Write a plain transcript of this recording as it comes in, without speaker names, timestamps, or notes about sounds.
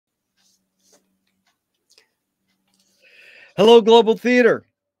Hello, Global Theater.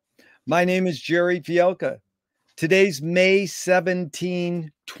 My name is Jerry Fielka. Today's May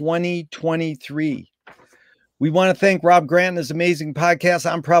 17, 2023. We want to thank Rob Grant and his amazing podcast,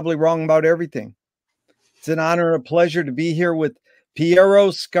 I'm Probably Wrong About Everything. It's an honor and a pleasure to be here with Piero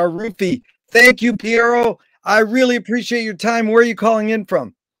Scaruffi. Thank you, Piero. I really appreciate your time. Where are you calling in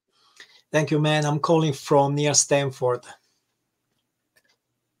from? Thank you, man. I'm calling from near Stanford.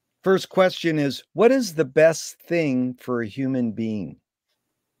 First question is, what is the best thing for a human being?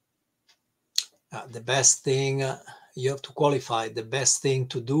 The best thing, you have to qualify. The best thing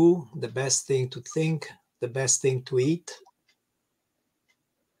to do, the best thing to think, the best thing to eat.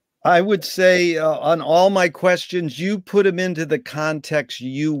 I would say on all my questions, you put them into the context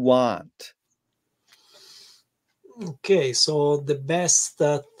you want. Okay, so the best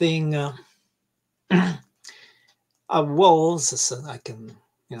thing, I can,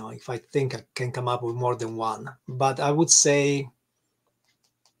 if I think I can come up with more than one, but I would say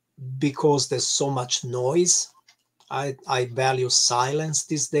because there's so much noise, I value silence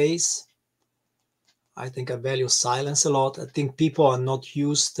these days. I think I value silence a lot. I think people are not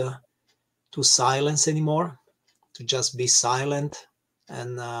used to silence anymore, to just be silent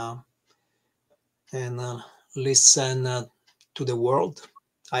and listen to the world.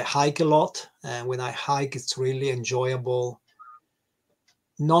 I hike a lot, and when I hike, it's really enjoyable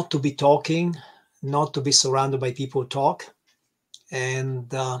not to be talking, not to be surrounded by people who talk, and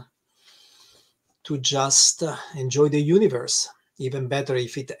to just enjoy the universe. Even better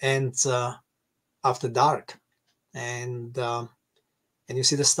if it ends after dark, and you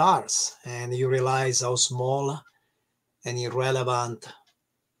see the stars, and you realize how small and irrelevant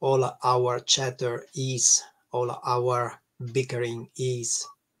all our chatter is, all our bickering is.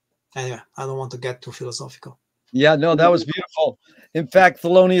 Anyway, I don't want to get too philosophical. Yeah, no, that was beautiful. In fact,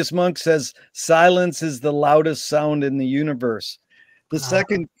 Thelonious Monk says silence is the loudest sound in the universe. The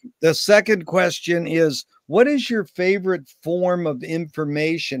second question is, what is your favorite form of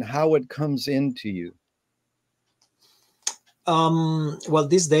information, how it comes into you? Well,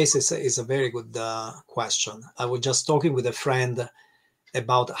 these days is a very good question. I was just talking with a friend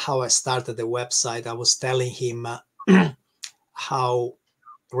about how I started the website. I was telling him how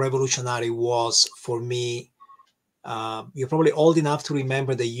revolutionary was for me. You're probably old enough to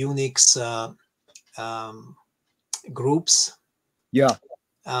remember the Unix groups. Yeah.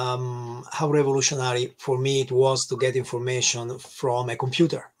 How revolutionary for me it was to get information from a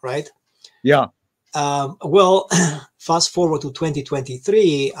computer, right? Yeah. Well, fast forward to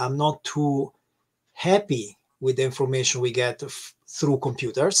 2023, I'm not too happy with the information we get through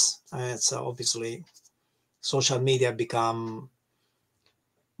computers. So obviously, social media become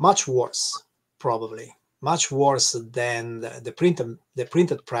much worse, probably much worse than the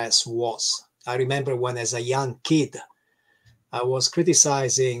printed press was. I remember when, as a young kid, I was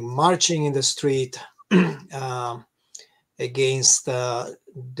criticizing marching in the street against the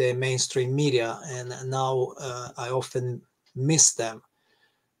mainstream media, and now I often miss them.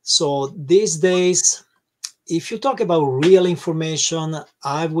 So these days, if you talk about real information,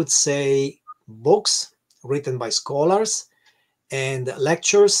 I would say books written by scholars and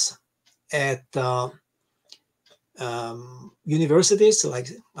lectures at universities. Like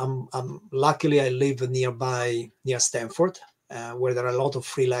luckily I live near Stanford, where there are a lot of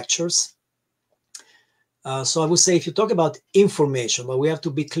free lectures. So I would say if you talk about information, but we have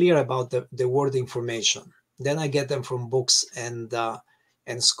to be clear about the word information. Then I get them from books and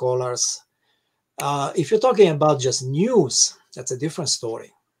scholars. If you're talking about just news, that's a different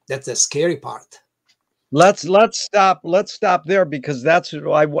story. That's the scary part. Let's stop there, because that's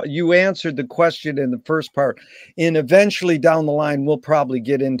what you answered the question in the first part. And eventually down the line, we'll probably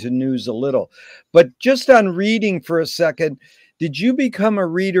get into news a little. But just on reading for a second, did you become a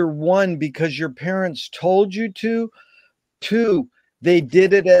reader, one, because your parents told you to? Two, they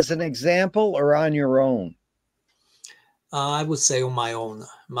did it as an example, or on your own? I would say on my own.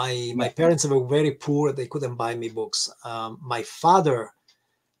 My parents were very poor. They couldn't buy me books. My father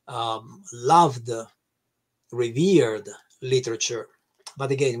loved, revered literature.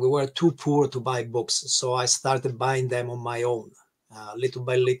 But again, we were too poor to buy books. So I started buying them on my own, little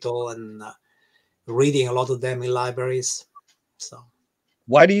by little, and reading a lot of them in libraries. So,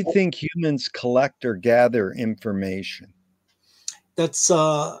 why do you think humans collect or gather information? That's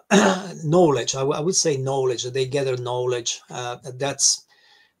knowledge. I would say knowledge. They gather knowledge. That's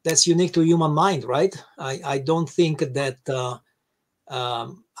unique to human mind, right? I don't think that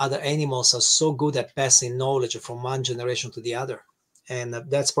other animals are so good at passing knowledge from one generation to the other, and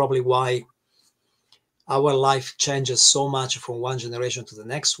that's probably why our life changes so much from one generation to the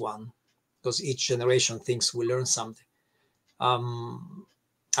next one, because each generation thinks we learn something.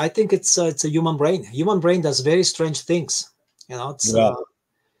 I think it's a human brain. Human brain does very strange things. You know, it's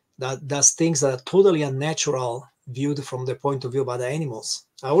that does things that are totally unnatural viewed from the point of view by the animals.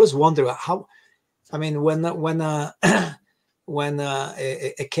 I always wonder how. I mean, when when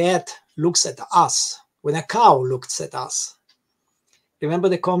a cat looks at us, when a cow looks at us. Remember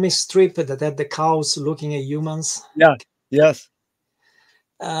the comic strip that had the cows looking at humans? Yeah. Yes.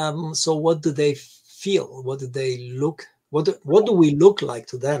 So what do they feel? What do they look? What do we look like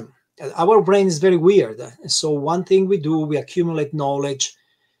to them? Our brain is very weird. So one thing we do, we accumulate knowledge.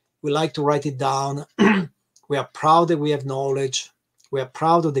 We like to write it down. We are proud that we have knowledge. We are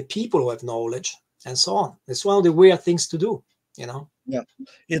proud of the people who have knowledge, and so on. It's one of the weird things to do, you know? Yeah.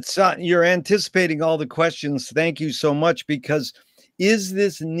 It's you're anticipating all the questions. Thank you so much, because is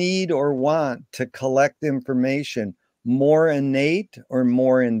this need or want to collect information more innate or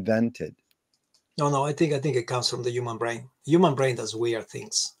more invented? No, I think it comes from the human brain. Human brain does weird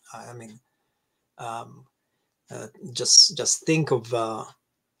things. I mean, just think of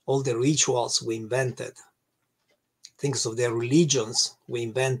all the rituals we invented. Think of the religions we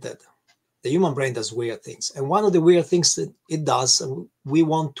invented. The human brain does weird things, and one of the weird things that it does, we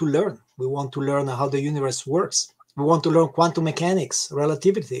want to learn. We want to learn how the universe works. We want to learn quantum mechanics,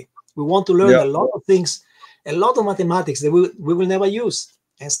 relativity. We want to learn a lot of things, a lot of mathematics that we will never use,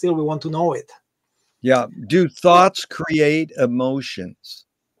 and still we want to know it. Yeah. Do thoughts create emotions?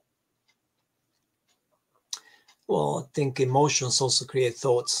 Well, I think emotions also create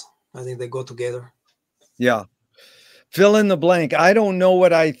thoughts. I think they go together. Yeah. Fill in the blank. I don't know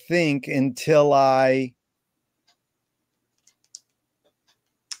what I think until I...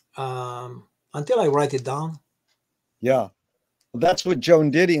 Until I write it down. Yeah. That's what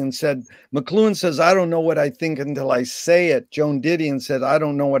Joan Didion said. McLuhan says, I don't know what I think until I say it. Joan Didion said, I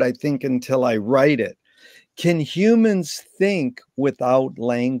don't know what I think until I write it. Can humans think without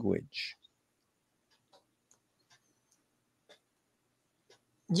language?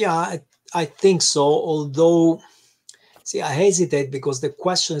 Yeah, I think so. Although, see, I hesitate because the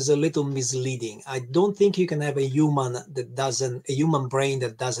question is a little misleading. I don't think you can have a human brain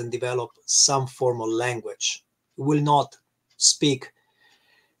that doesn't develop some form of language. It will not speak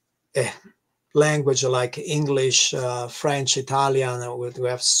a language like English, French, Italian. We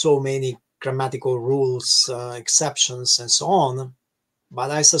have so many grammatical rules, exceptions, and so on.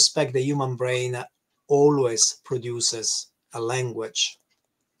 But I suspect the human brain always produces a language.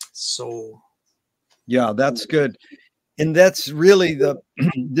 So yeah, that's good. And that's really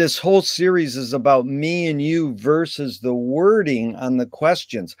this whole series is about me and you versus the wording on the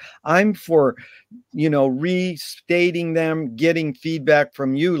questions. I'm for, restating them, getting feedback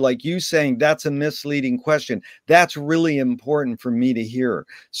from you, like you saying that's a misleading question. That's really important for me to hear.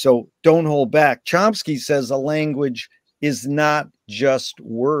 So don't hold back. Chomsky says a language is not just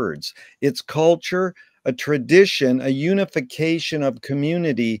words. It's culture, a tradition, a unification of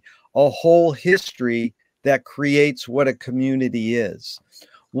community, a whole history that creates what a community is.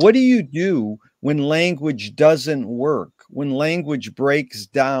 What do you do when language doesn't work? When language breaks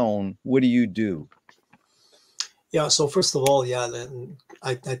down, what do you do? Yeah, so first of all,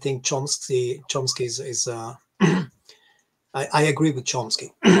 I think Chomsky is I agree with Chomsky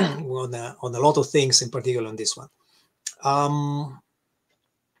on a lot of things, in particular on this one.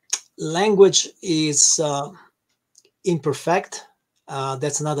 Language is imperfect.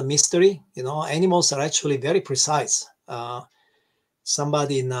 That's another mystery. Animals are actually very precise.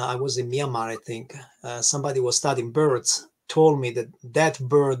 Somebody I was in Myanmar, I think. Somebody was studying birds, told me that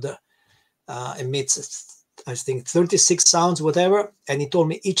bird emits, I think, 36 sounds, whatever. And he told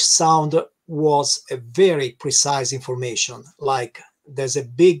me each sound was a very precise information. Like there's a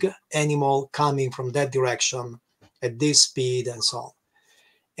big animal coming from that direction at this speed and so on.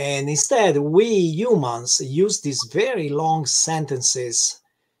 And instead, we humans use these very long sentences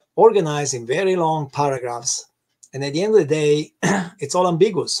organized in very long paragraphs. And at the end of the day, it's all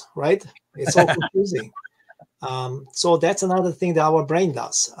ambiguous, right? It's all confusing. So that's another thing that our brain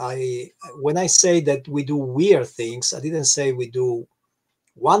does. When I say that we do weird things, I didn't say we do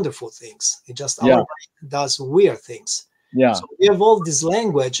wonderful things. It just our brain does weird things. Yeah. So we evolved this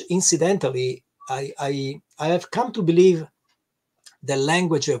language. Incidentally, I have come to believe the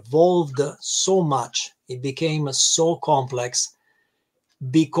language evolved so much. It became so complex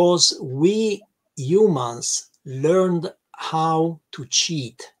because we humans learned how to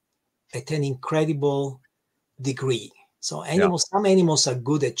cheat at an incredible degree. So some animals are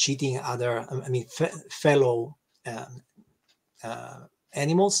good at cheating other, fellow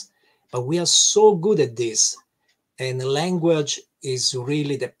animals, but we are so good at this. And language is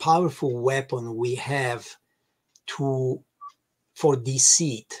really the powerful weapon we have to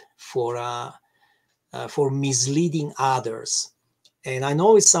deceit, for misleading others. And I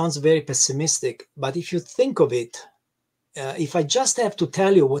know it sounds very pessimistic, but if you think of it, if I just have to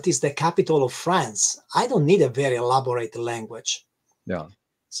tell you what is the capital of France, I don't need a very elaborate language. Yeah.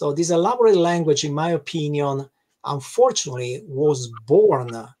 So this elaborate language, in my opinion, unfortunately, was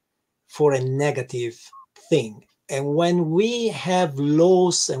born for a negative thing. And when we have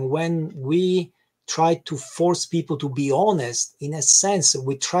laws and when we try to force people to be honest, in a sense,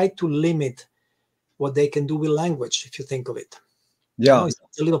 we try to limit what they can do with language, if you think of it. Yeah. I know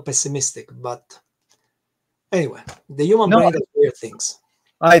it's a little pessimistic, but anyway, the human brain does weird things.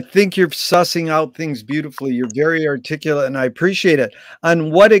 I think you're sussing out things beautifully. You're very articulate, and I appreciate it.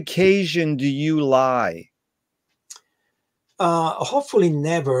 On what occasion do you lie? Hopefully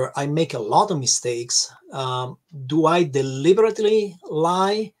never. I make a lot of mistakes. Do I deliberately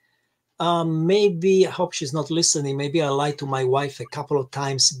lie? Maybe, I hope she's not listening. Maybe I lied to my wife a couple of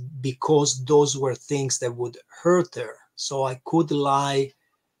times because those were things that would hurt her. So I could lie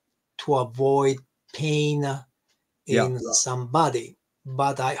to avoid pain in somebody.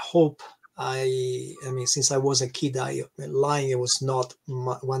 But I hope I mean, since I was a kid, lying was not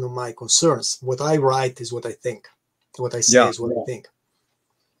one of my concerns. What I write is what I think. What I say is what I think.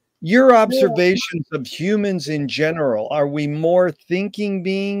 Your observations of humans in general, are we more thinking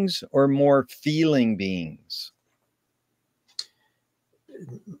beings or more feeling beings?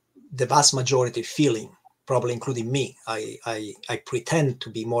 The vast majority feeling, probably including me. I pretend to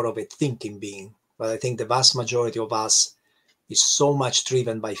be more of a thinking being, but I think the vast majority of us is so much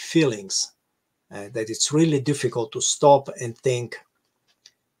driven by feelings that it's really difficult to stop and think,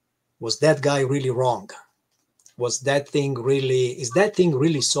 was that guy really wrong? Is that thing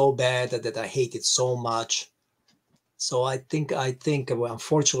really so bad that I hate it so much? So I think well,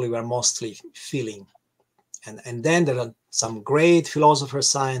 unfortunately we're mostly feeling. And then there are some great philosophers,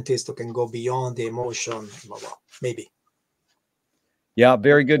 scientists who can go beyond the emotion. Well, maybe. Yeah,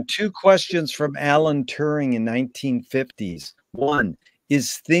 very good. 2 questions from Alan Turing in 1950s. 1,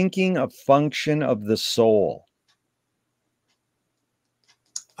 is thinking a function of the soul?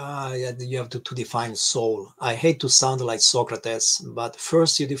 Yeah, you have to define soul. I hate to sound like Socrates, but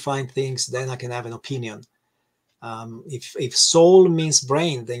first you define things, then I can have an opinion. If soul means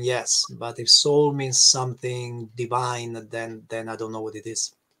brain, then yes. But if soul means something divine, then I don't know what it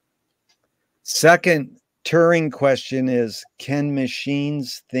is. Second Turing question is, can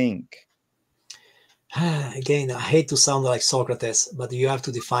machines think? Again, I hate to sound like Socrates, but you have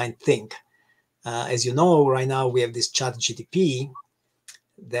to define think. As you know, right now we have this ChatGPT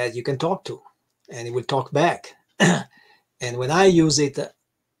that you can talk to, and it will talk back. And when I use it,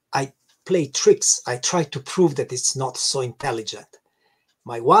 I play tricks. I try to prove that it's not so intelligent.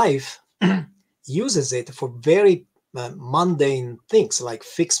 My wife uses it for very mundane things, like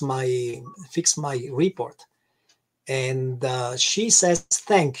fix my report, and she says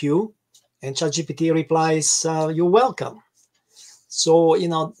thank you, and ChatGPT replies you're welcome. So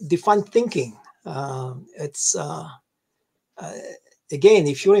define thinking. It's again,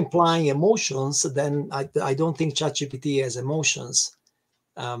 if you're implying emotions, then I don't think ChatGPT has emotions.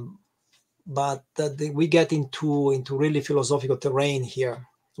 But we get into really philosophical terrain here.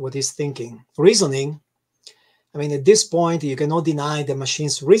 What is thinking? Reasoning. I mean, at this point, you cannot deny the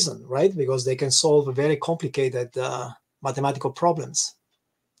machines reason, right? Because they can solve very complicated mathematical problems.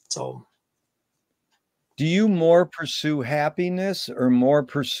 So, do you more pursue happiness or more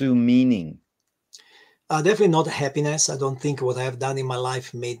pursue meaning? Definitely not happiness. I don't think what I have done in my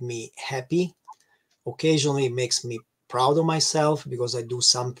life made me happy. Occasionally, it makes me proud of myself because I do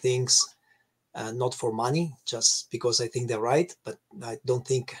some things not for money, just because I think they're right. But I don't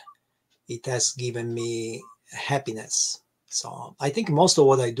think it has given me happiness. So I think most of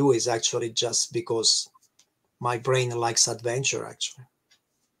what I do is actually just because my brain likes adventure, actually.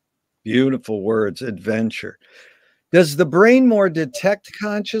 Beautiful words, adventure. Does the brain more detect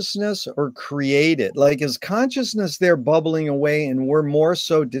consciousness or create it? Like, is consciousness there bubbling away and we're more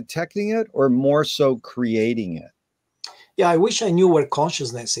so detecting it or more so creating it? Yeah, I wish I knew where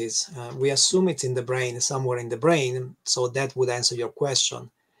consciousness is. We assume it's in the brain, somewhere in the brain. So that would answer your question.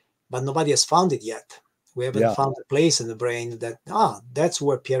 But nobody has found it yet. We haven't found a place in the brain that, that's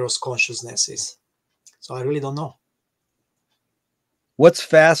where Piero's consciousness is. So I really don't know. What's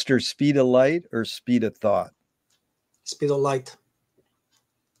faster, speed of light or speed of thought? Speed of light.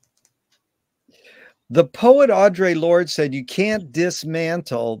 The poet Audre Lorde said, you can't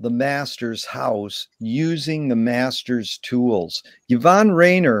dismantle the master's house using the master's tools. Yvonne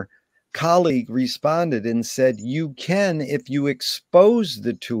Rainer, colleague, responded and said, you can if you expose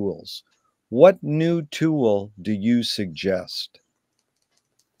the tools. What new tool do you suggest?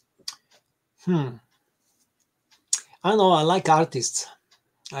 I don't know. I like artists.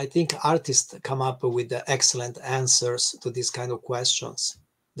 I think artists come up with the excellent answers to these kind of questions.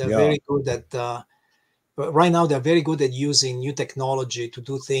 They're Yeah. very good at, right now, they're very good at using new technology to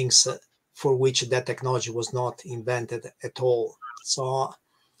do things for which that technology was not invented at all. So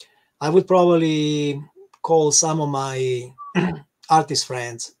I would probably call some of my artist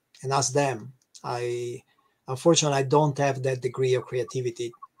friends and ask them. Unfortunately, I don't have that degree of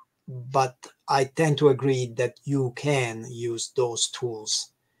creativity, but I tend to agree that you can use those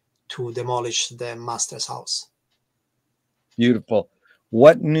tools to demolish the master's house. Beautiful.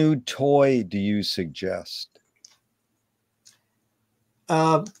 What new toy do you suggest?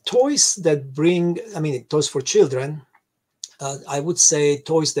 Toys that bring, I mean, toys for children. I would say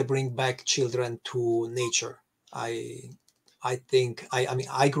toys that bring back children to nature. I think I mean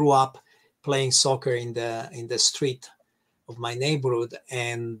I grew up playing soccer in the street of my neighborhood,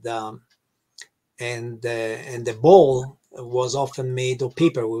 and the ball was often made of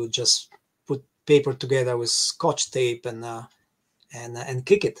paper. We would just put paper together with scotch tape and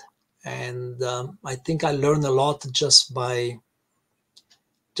kick it. And I think I learned a lot just by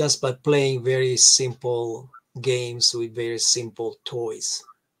playing very simple games with very simple toys.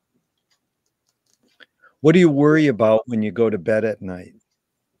 What do you worry about when you go to bed at night?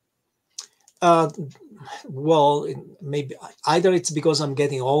 Well, maybe either it's because I'm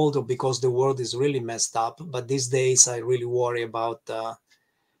getting old or because the world is really messed up. But these days, I really worry about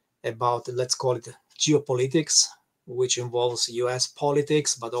let's call it geopolitics, which involves U.S.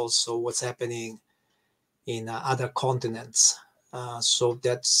 politics, but also what's happening in other continents. So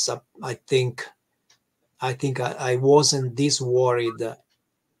that's I wasn't this worried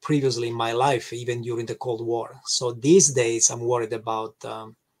previously in my life, even during the Cold War. So these days, I'm worried about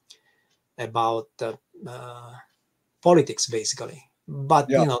politics, basically. But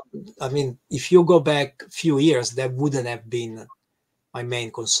Yeah. I mean, if you go back a few years, that wouldn't have been my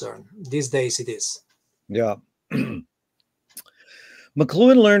main concern. These days, it is. Yeah.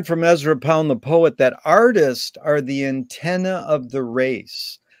 McLuhan learned from Ezra Pound the poet that artists are the antenna of the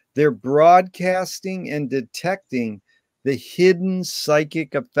race. They're broadcasting and detecting the hidden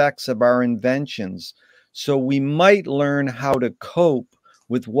psychic effects of our inventions, so we might learn how to cope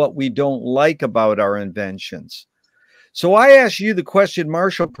with what we don't like about our inventions. So I ask you the question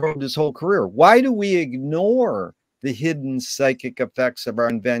Marshall probed his whole career. Why do we ignore the hidden psychic effects of our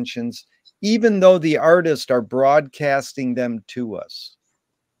inventions, even though the artists are broadcasting them to us?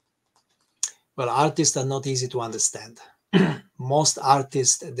 Well, artists are not easy to understand. Most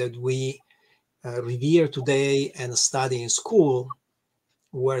artists that we revere today and study in school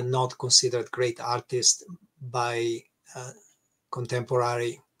were not considered great artists by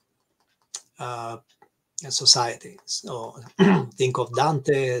contemporary society. So think of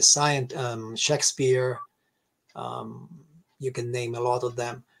Dante, Shakespeare. You can name a lot of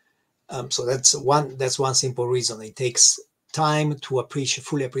them. So that's one simple reason. It takes time to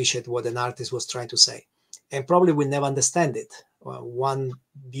fully appreciate what an artist was trying to say, and probably we'll never understand it. One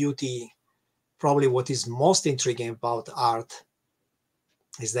beauty, probably what is most intriguing about art,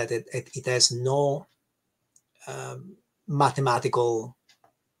 is that it has no mathematical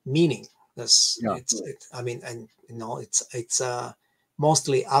meaning. I mean, and it's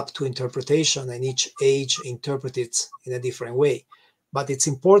mostly up to interpretation, and each age interprets it in a different way. But it's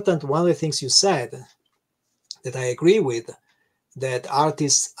important. One of the things you said that I agree with, that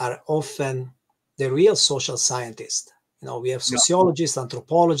artists are often the real social scientists. We have sociologists,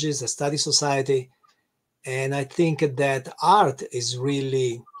 anthropologists that study society, and I think that art is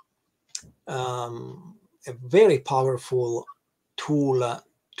really a very powerful tool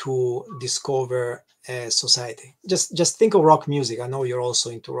to discover a society. Just think of rock music. I know you're also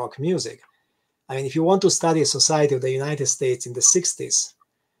into rock music. I mean, if you want to study a society of the United States in the 60s,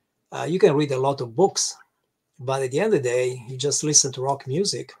 you can read a lot of books, but at the end of the day, you just listen to rock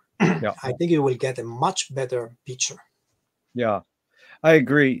music. Yeah. I think you will get a much better picture. Yeah, I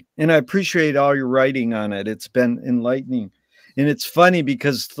agree. And I appreciate all your writing on it. It's been enlightening. And it's funny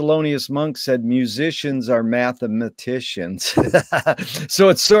because Thelonious Monk said musicians are mathematicians. So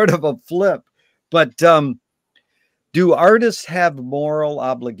it's sort of a flip. But do artists have moral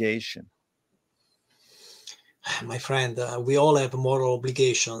obligation? My friend, we all have moral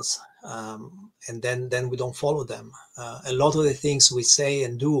obligations, and then we don't follow them. A lot of the things we say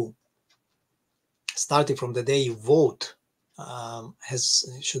and do, starting from the day you vote,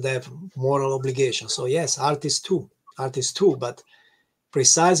 should have moral obligations. So yes, artists too, but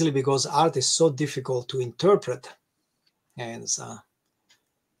precisely because art is so difficult to interpret, and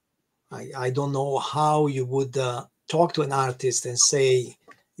I don't know how you would talk to an artist and say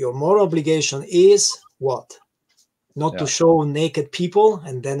Your moral obligation is what? Not to show naked people,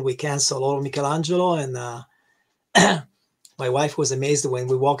 and then we cancel all Michelangelo. And my wife was amazed when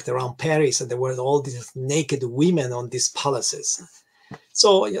we walked around Paris and there were all these naked women on these palaces.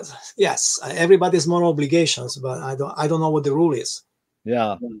 So yes, everybody's moral obligations, but I don't know what the rule is.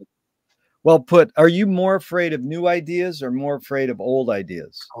 Yeah. Well put. Are you more afraid of new ideas or more afraid of old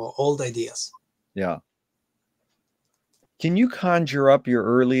ideas? Oh, old ideas. Yeah. Can you conjure up your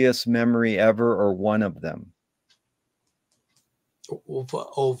earliest memory ever or one of them?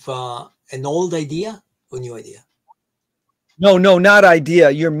 Of an old idea or new idea? No, not idea.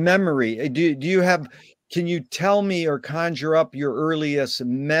 Your memory. Do you have? Can you tell me or conjure up your earliest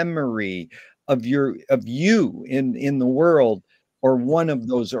memory of you in the world, or one of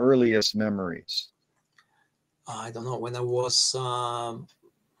those earliest memories? I don't know. When I was,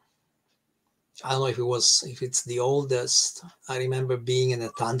 I don't know if it's the oldest. I remember being in a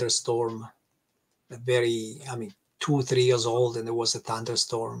thunderstorm. 2, 3 years old, and there was a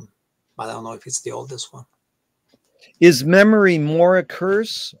thunderstorm. But I don't know if it's the oldest one. Is memory more a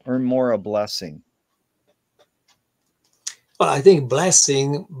curse or more a blessing? Well, I think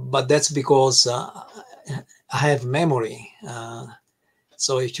blessing, but that's because I have memory.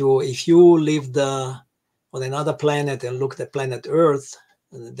 So if you lived on another planet and looked at planet Earth,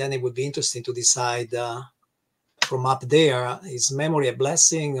 then it would be interesting to decide from up there, is memory a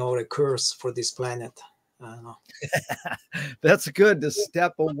blessing or a curse for this planet? I don't know. That's good, to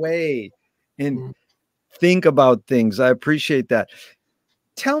step away and think about things. I appreciate that.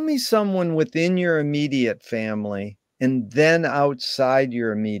 Tell me someone within your immediate family and then outside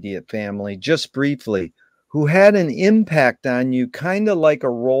your immediate family, just briefly, who had an impact on you, kind of like a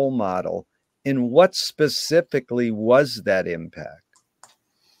role model. And what specifically was that impact?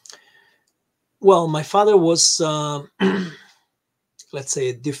 Well, my father was, let's say,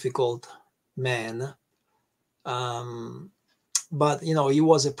 a difficult man. But, he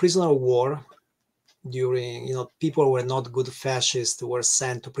was a prisoner of war during, people were not good fascists, were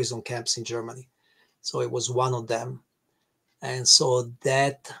sent to prison camps in Germany. So it was one of them. And so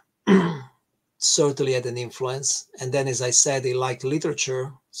that certainly had an influence. And then, as I said, he liked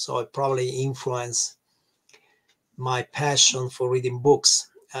literature. So it probably influenced my passion for reading books.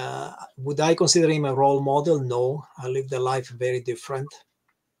 Would I consider him a role model? No, I lived a life very different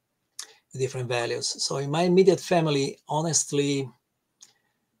values. So in my immediate family, honestly,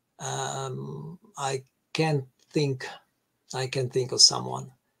 I can think of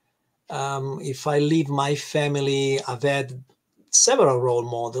someone. If I leave my family, I've had several role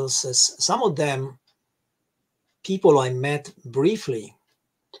models. Some of them, people I met briefly.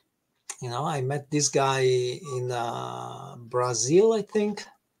 I met this guy in Brazil, I think.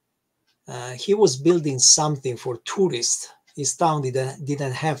 He was building something for tourists. His town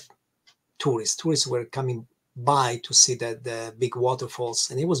didn't have tourists. Tourists were coming by to see the big waterfalls,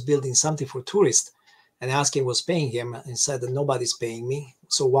 and he was building something for tourists. And I asked him, was paying him, and said that nobody's paying me.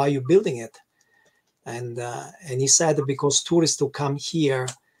 So why are you building it? And he said, because tourists who come here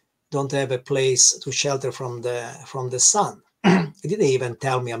don't have a place to shelter from the sun. He didn't even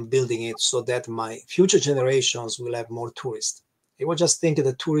tell me I'm building it so that my future generations will have more tourists. He was just thinking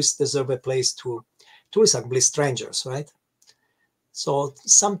that tourists deserve a place to. Tourists are complete strangers, right? So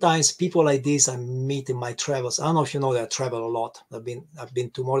sometimes people like this I meet in my travels. I don't know if you know that I travel a lot. I've been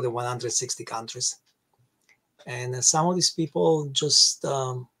to more than 160 countries, and some of these people just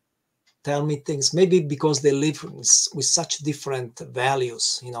tell me things. Maybe because they live with such different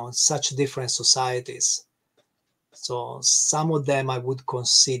values, in such different societies. So some of them I would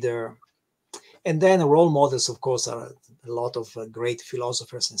consider. And then role models, of course, are a lot of great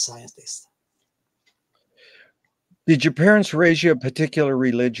philosophers and scientists. Did your parents raise you a particular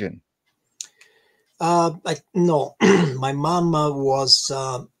religion? No, my mom was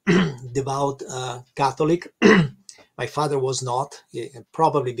devout Catholic. My father was not,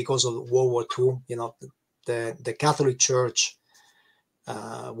 probably because of World War II. The Catholic Church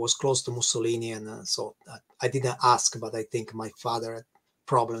was close to Mussolini, and so I didn't ask, but I think my father had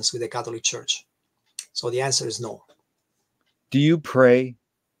problems with the Catholic Church. So the answer is no. Do you pray?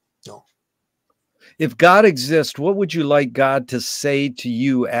 No. If God exists, what would you like God to say to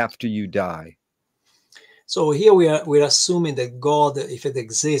you after you die? So here we're assuming that God, if it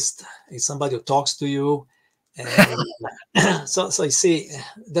exists, is somebody who talks to you. And so you see,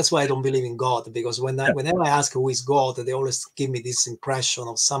 that's why I don't believe in God, because whenever I ask who is God, they always give me this impression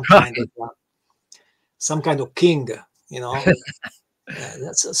of some kind of king,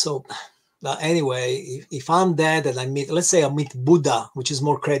 That's so. Anyway, if I'm dead and I meet, let's say I meet Buddha, which is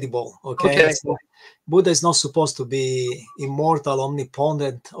more credible, okay? Okay. So Buddha is not supposed to be immortal,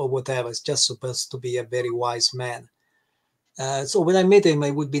 omnipotent, or whatever. It's just supposed to be a very wise man. So when I meet him,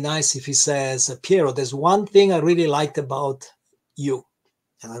 it would be nice if he says, Piero, there's one thing I really liked about you.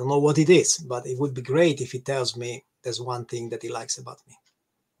 And I don't know what it is, but it would be great if he tells me there's one thing that he likes about me.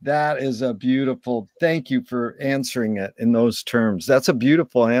 That is a beautiful, thank you for answering it in those terms. That's a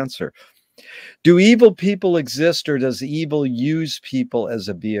beautiful answer. Do evil people exist, or does evil use people as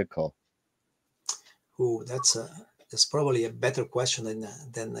a vehicle? Ooh, that's probably a better question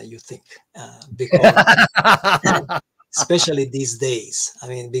than you think, because especially these days. I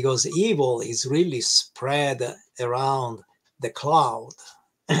mean, because evil is really spread around the cloud.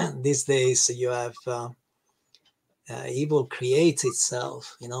 These days, you have evil creates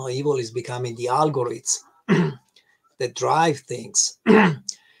itself. You know, evil is becoming the algorithms that drive things.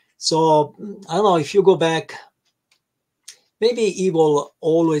 So I don't know, if you go back, maybe evil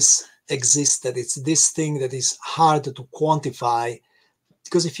always existed. It's this thing that is hard to quantify,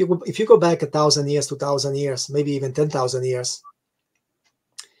 because if you go back 1,000 years, 2,000 years, maybe even 10,000 years,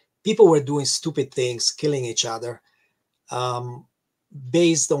 people were doing stupid things, killing each other,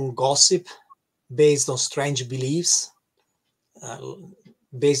 based on gossip, based on strange beliefs,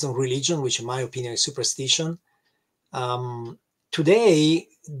 based on religion, which in my opinion is superstition. Today,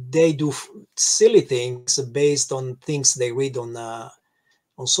 they do silly things based on things they read on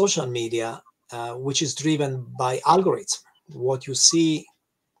social media, which is driven by algorithms. What you see,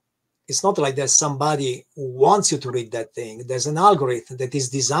 it's not like there's somebody who wants you to read that thing. There's an algorithm that is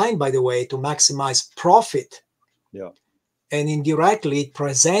designed, by the way, to maximize profit. Yeah. And indirectly, it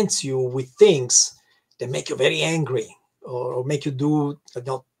presents you with things that make you very angry, or make you do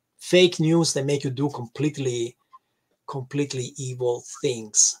fake news that make you do completely evil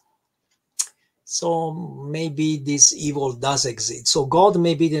things. So maybe this evil does exist. So God,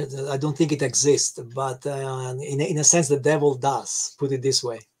 maybe, I don't think it exists, but in a sense, the devil does, put it this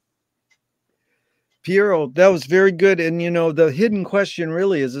way. Piero, that was very good. And, the hidden question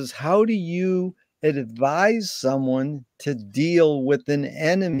really is how do you advise someone to deal with an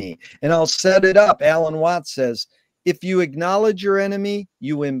enemy? And I'll set it up. Alan Watts says, if you acknowledge your enemy,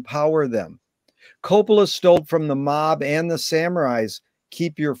 you empower them. Coppola stole from the mob and the samurais.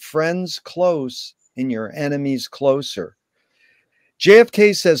 Keep your friends close and your enemies closer.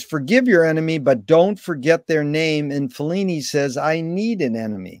 JFK says, forgive your enemy, but don't forget their name. And Fellini says, I need an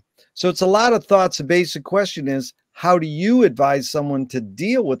enemy. So it's a lot of thoughts. The basic question is, how do you advise someone to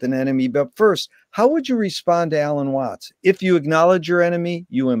deal with an enemy? But first, how would you respond to Alan Watts? If you acknowledge your enemy,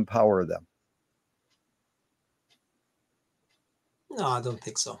 you empower them. No, I don't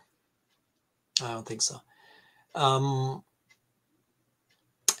think so. I don't think so.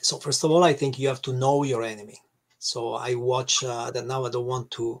 So first of all, I think you have to know your enemy. So I watch that now. I don't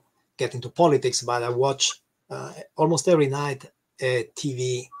want to get into politics, but I watch almost every night a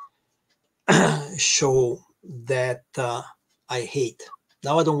TV show that I hate.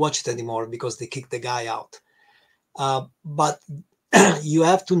 Now I don't watch it anymore because they kicked the guy out. But you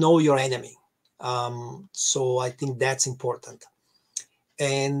have to know your enemy. So I think that's important.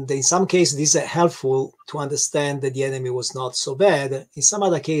 And in some cases, this is helpful to understand that the enemy was not so bad. In some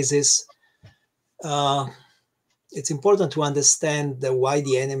other cases, it's important to understand why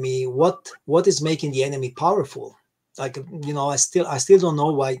the enemy, what is making the enemy powerful. Like, I still don't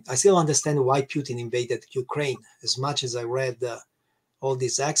know why. I still understand why Putin invaded Ukraine. As much as I read all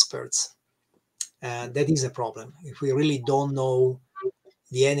these experts, that is a problem. If we really don't know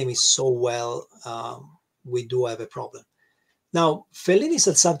the enemy so well, we do have a problem. Now, Fellini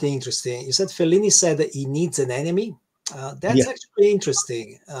said something interesting. You said Fellini said that he needs an enemy. That's actually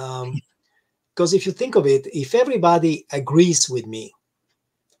interesting. Because if you think of it, if everybody agrees with me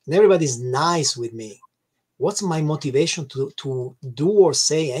and everybody's nice with me, what's my motivation to do or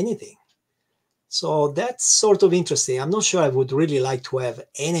say anything? So that's sort of interesting. I'm not sure I would really like to have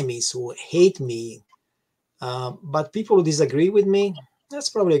enemies who hate me, but people who disagree with me, that's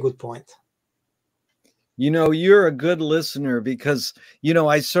probably a good point. You're a good listener because,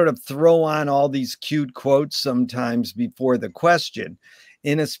 I sort of throw on all these cute quotes sometimes before the question.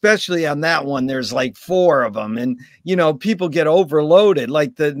 And especially on that one, there's like 4 of them. And, people get overloaded,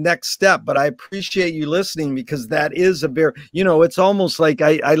 like the next step. But I appreciate you listening because that is a very, it's almost like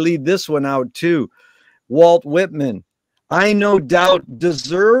I leave this one out too. Walt Whitman, I no doubt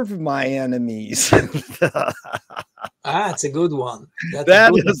deserve my enemies. It's a good one.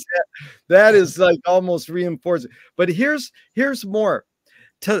 That is like almost reinforcing. But here's more.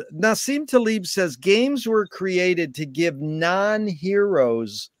 Nassim Taleb says games were created to give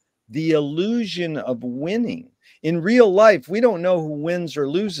non-heroes the illusion of winning. In real life, we don't know who wins or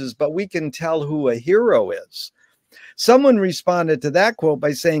loses, but we can tell who a hero is. Someone responded to that quote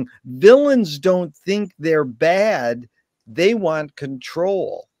by saying, villains don't think they're bad. They want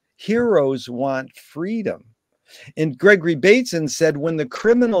control. Heroes want freedom. And Gregory Bateson said, when the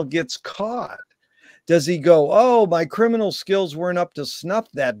criminal gets caught, does he go, oh, my criminal skills weren't up to snuff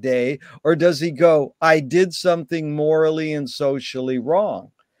that day? Or does he go, I did something morally and socially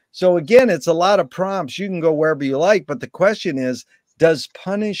wrong? So again, it's a lot of prompts. You can go wherever you like, but the question is, does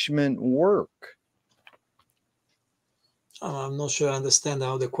punishment work? I'm not sure I understand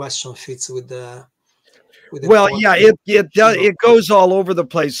how the question fits with the well, yeah, it goes all over the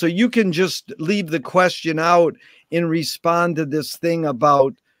place. So you can just leave the question out and respond to this thing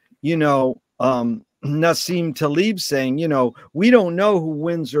about, you know, Nassim Taleb saying, you know, we don't know who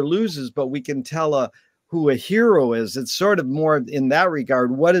wins or loses, but we can tell who a hero is. It's sort of more in that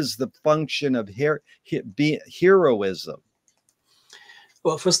regard. What is the function of heroism?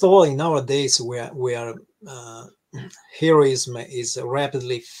 Well, first of all, in nowadays, we are heroism is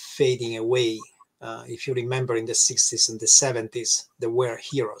rapidly fading away. If you remember, in the 60s and the 70s, there were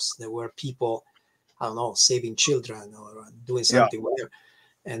heroes. There were people, I don't know, saving children or doing something with them.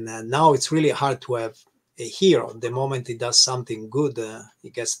 And now it's really hard to have a hero. The moment he does something good, he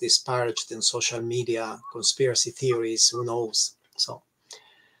gets disparaged in social media, conspiracy theories, who knows. So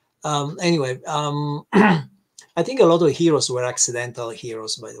anyway, I think a lot of heroes were accidental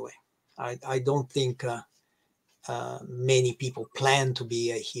heroes, by the way. I don't think many people plan to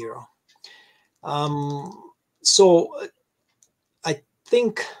be a hero. So I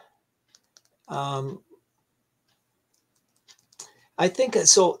think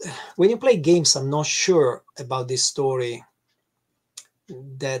so. When you play games, I'm not sure about this story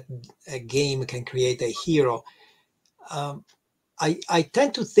that a game can create a hero. I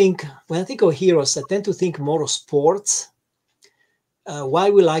tend to think, when I think of heroes, I tend to think more of sports.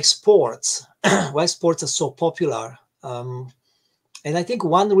 Why we like sports, why sports are so popular. And I think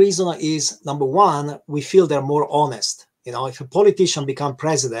one reason is, number one, we feel they're more honest. You know, if a politician becomes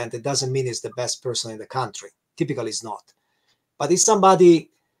president, it doesn't mean he's the best person in the country. Typically, it's not. But if somebody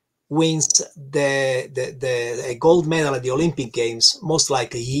wins a gold medal at the Olympic Games, most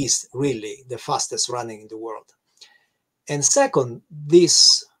likely he is really the fastest running in the world. And second,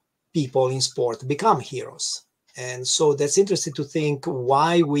 these people in sport become heroes. And so that's interesting to think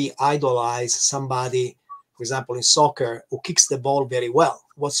why we idolize somebody, for example, in soccer, who kicks the ball very well.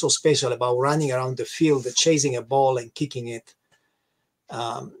 What's so special about running around the field, chasing a ball and kicking it?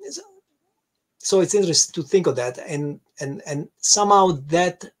 So it's interesting to think of that. And somehow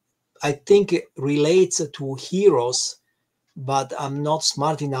that, I think, relates to heroes, but I'm not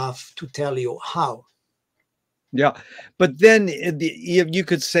smart enough to tell you how. Yeah, but then you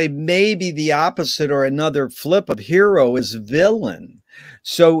could say maybe the opposite or another flip of hero is villain.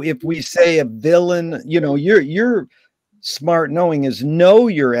 So if we say a villain, you know, your smart knowing is know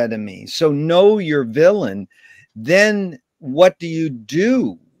your enemy. So know your villain. Then what do you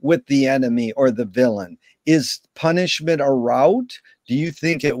do with the enemy or the villain? Is punishment a route? Do you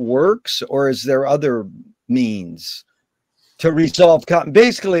think it works, or is there other means to resolve?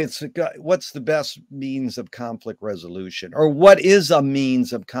 Basically, it's what's the best means of conflict resolution, or what is a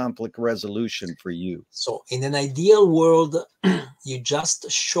means of conflict resolution for you? So in an ideal world, you just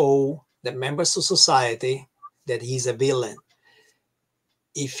show the members of society that he's a villain.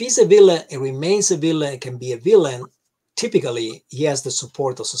 If he's a villain and remains a villain, can be a villain, typically he has the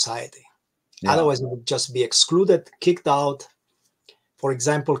support of society. Yeah. Otherwise, he would just be excluded, kicked out. For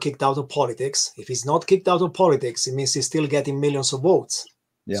example, kicked out of politics. If he's not kicked out of politics, it means he's still getting millions of votes.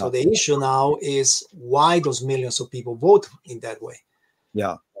 Yeah. So the issue now is why those millions of people vote in that way.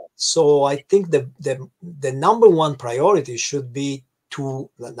 Yeah. So I think the number one priority should be to,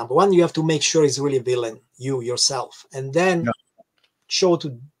 number one, you have to make sure he's really a villain, you yourself, and then show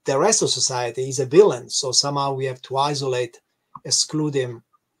to the rest of society he's a villain. So somehow we have to isolate, exclude him,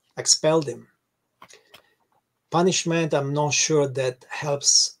 expel him. Punishment, I'm not sure that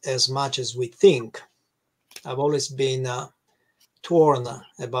helps as much as we think. I've always been torn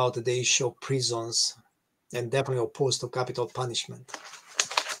about the issue of prisons, and definitely opposed to capital punishment.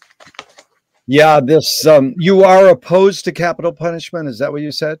 Yeah, this you are opposed to capital punishment. Is that what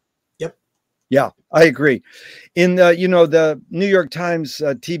you said? Yep. Yeah, I agree. In the, you know, the New York Times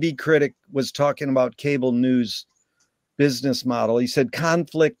TV critic was talking about cable news business model. He said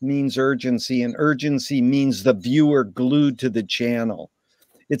conflict means urgency, and urgency means the viewer glued to the channel.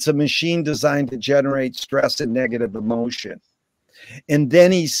 It's a machine designed to generate stress and negative emotion. And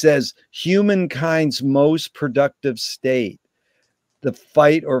then he says humankind's most productive state the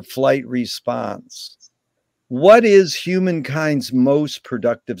fight or flight response. What is humankind's most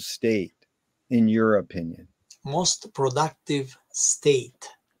productive state, in your opinion? Most productive state.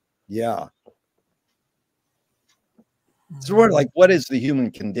 Yeah. Sort of like, what is the human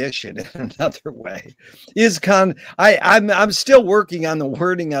condition in another way? I'm still working on the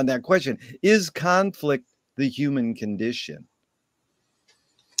wording on that question. Is conflict the human condition?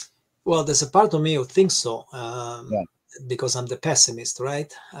 Well, there's a part of me who thinks so, Yeah. because I'm the pessimist,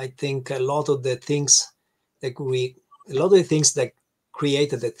 right? I think a lot of the things that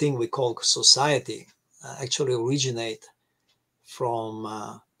created the thing we call society actually originate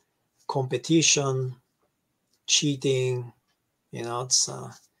from competition, cheating. It's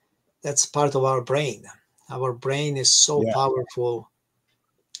that's part of our brain. Our brain is so Yeah. powerful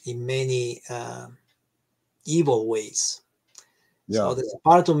in many evil ways. Yeah. So there's a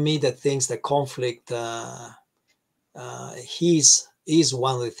part of me that thinks that conflict is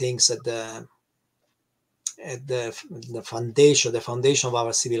one of the things at the foundation of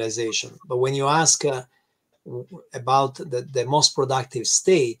our civilization. But when you ask about the most productive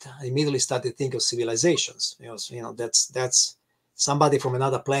state, I immediately started thinking of civilizations. That's somebody from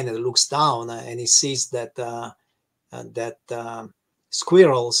another planet looks down and he sees that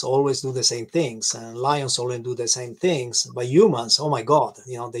squirrels always do the same things and lions always do the same things. But humans, oh my God,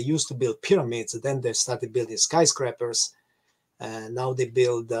 they used to build pyramids, then they started building skyscrapers, and now they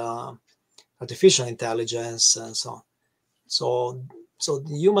build artificial intelligence and so on. So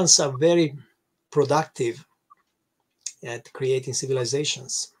humans are very productive at creating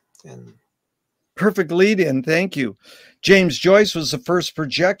civilizations. And perfect lead in. Thank you. James Joyce was the first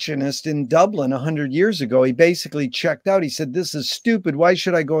projectionist in Dublin 100 years ago. He basically checked out. He said, this is stupid. Why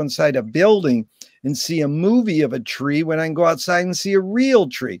should I go inside a building and see a movie of a tree when I can go outside and see a real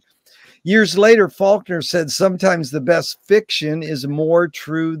tree? Years later, Faulkner said, sometimes the best fiction is more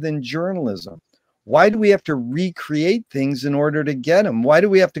true than journalism. Why do we have to recreate things in order to get them? Why do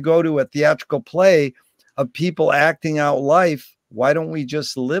we have to go to a theatrical play of people acting out life? Why don't we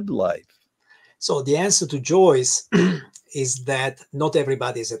just live life? So the answer to Joyce is that not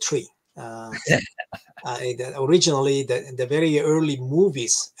everybody is a tree. Originally, the very early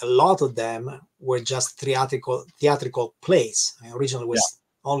movies, a lot of them were just theatrical plays. Originally, it was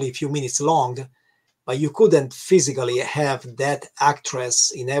only a few minutes long, but you couldn't physically have that actress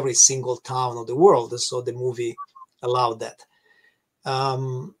in every single town of the world. So the movie allowed that.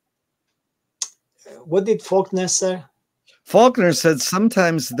 What did Faulkner say? Faulkner said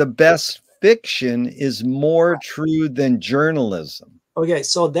sometimes the best fiction is more true than journalism. Okay,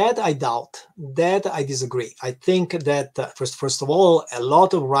 so that I doubt. That I disagree. I think that first of all, a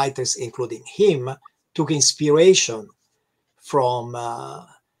lot of writers, including him, took inspiration from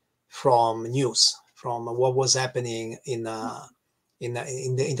news, from what was happening in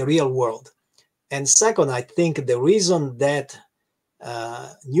the real world. And second, I think the reason that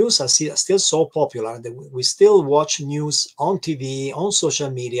news are still so popular, that we still watch news on TV, on social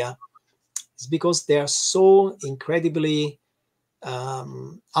media, is because they are so incredibly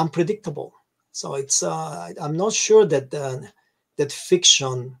unpredictable. So it's I'm not sure that that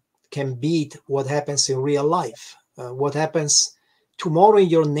fiction can beat what happens in real life. What happens tomorrow in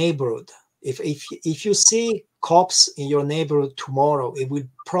your neighborhood? If you see cops in your neighborhood tomorrow, it will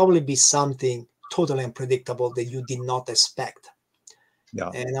probably be something totally unpredictable that you did not expect. Yeah.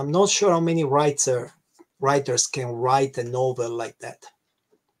 And I'm not sure how many writers can write a novel like that.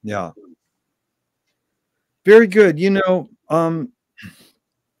 Yeah. Very good.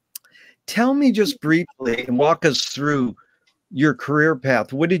 Tell me just briefly and walk us through your career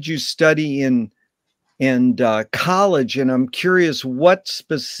path. What did you study in college? And I'm curious, what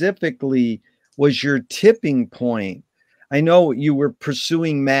specifically was your tipping point? I know you were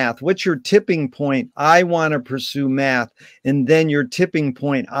pursuing math. What's your tipping point? I want to pursue math. And then your tipping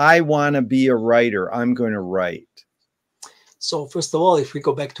point, I want to be a writer. I'm going to write. So first of all, if we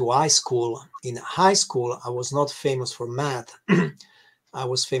go back to high school, in high school, I was not famous for math. I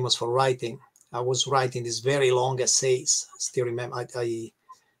was famous for writing. I was writing these very long essays. I still remember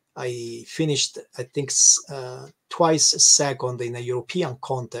I finished, I think, twice second in a European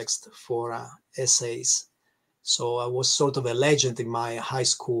context for essays. So I was sort of a legend in my high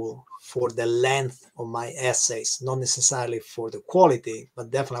school for the length of my essays, not necessarily for the quality, but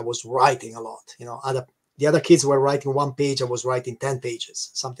definitely I was writing a lot. The other kids were writing 1 page, I was writing 10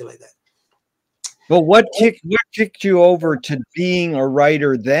 pages, something like that. But what kicked you over to being a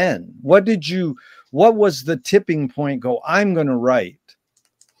writer then? What was the tipping point? I'm going to write.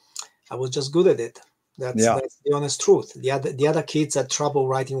 I was just good at it. That's the honest truth. The other kids had trouble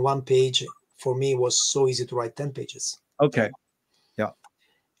writing 1 page. For me, it was so easy to write 10 pages. Okay.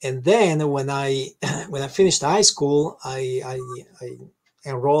 And then when I when I finished high school, I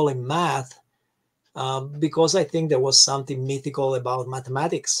enrolled in math because I think there was something mythical about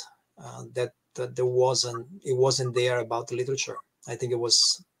mathematics that it wasn't there about literature. I think it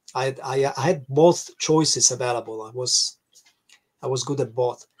was I had both choices available. I was good at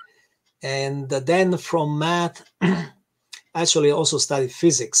both. And then from math, actually I also studied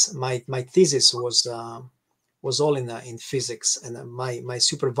physics. My thesis was all in physics, and my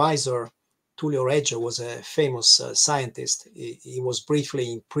supervisor Tullio Reggio was a famous scientist. He was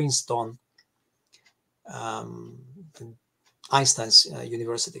briefly in Princeton, um, Einstein's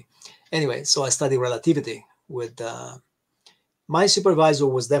university. Anyway, so I studied relativity with. My supervisor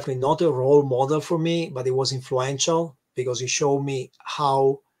was definitely not a role model for me, but he was influential because he showed me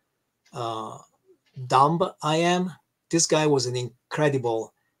how dumb I am. This guy was an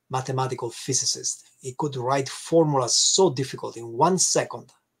incredible mathematical physicist. He could write formulas so difficult in 1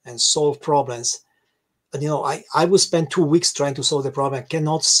 second and solve problems. And, I would spend 2 weeks trying to solve the problem. I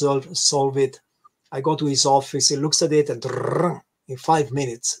cannot solve it. I go to his office, he looks at it, and in 5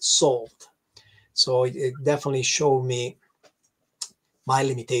 minutes, solved. So it definitely showed me my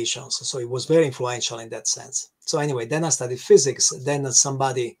limitations. So it was very influential in that sense. So anyway, then I studied physics. Then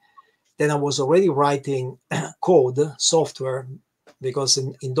I was already writing code, software, because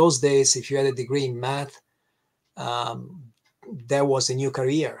in those days, if you had a degree in math, there was a new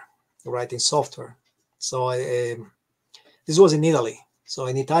career, writing software. So this was in Italy. So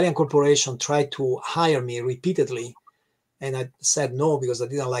an Italian corporation tried to hire me repeatedly, and I said no because I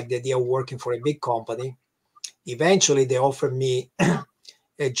didn't like the idea of working for a big company. Eventually, they offered me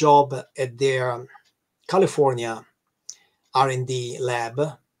a job at their California R&D lab,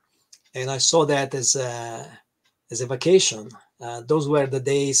 and I saw that as a vacation. Those were the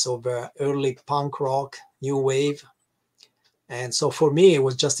days of early punk rock, new wave. And so for me, it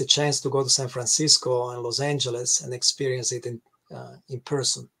was just a chance to go to San Francisco and Los Angeles and experience it in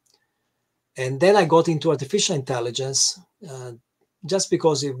person. And then I got into artificial intelligence just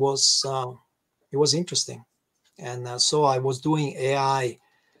because it was interesting. And so I was doing AI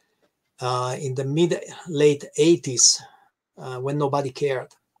in the late 80s when nobody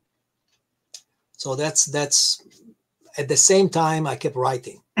cared. So that's at the same time I kept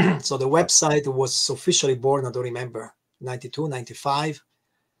writing. So the website was officially born, I don't remember, 92, 95.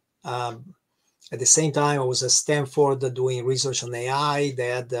 At the same time, I was at Stanford doing research on AI. They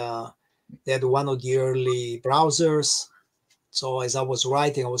had one of the early browsers. So as I was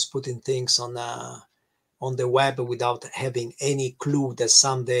writing, I was putting things on the web without having any clue that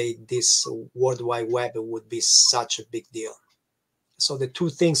someday this World Wide Web would be such a big deal. So the two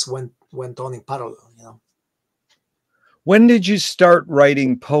things went on in parallel. When did you start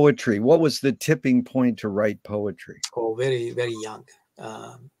writing poetry? What was the tipping point to write poetry? Oh, very, very young.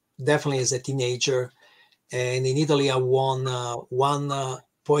 Definitely as a teenager. And in Italy, I won one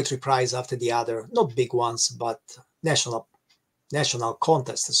poetry prize after the other. Not big ones, but national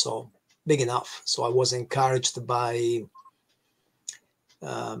contests. So big enough. So I was encouraged by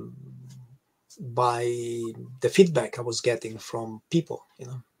the feedback I was getting from people.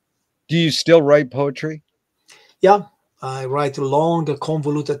 Do you still write poetry? Yeah. I write long,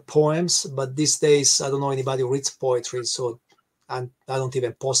 convoluted poems, but these days I don't know anybody who reads poetry, so I don't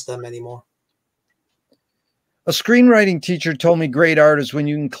even post them anymore. A screenwriting teacher told me great art is when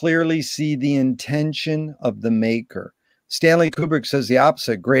you can clearly see the intention of the maker. Stanley Kubrick says the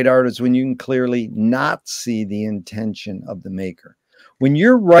opposite. Great art is when you can clearly not see the intention of the maker. When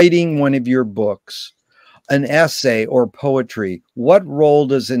you're writing one of your books, an essay or poetry, what role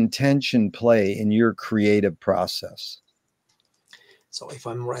does intention play in your creative process? So if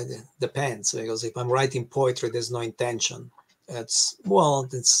I'm writing, depends, because if I'm writing poetry, there's no intention. It's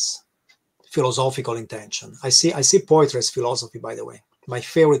philosophical intention. I see poetry as philosophy, by the way. My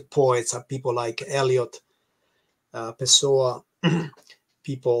favorite poets are people like Eliot, Pessoa,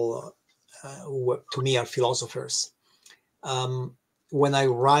 people who to me are philosophers. When I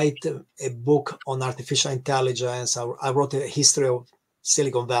write a book on artificial intelligence, I wrote a history of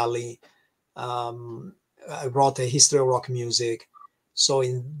Silicon Valley. I wrote a history of rock music. So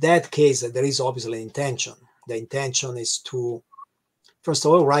in that case, there is obviously an intention. The intention is to, first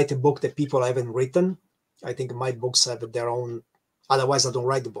of all, write a book that people haven't written. I think my books have their own, otherwise I don't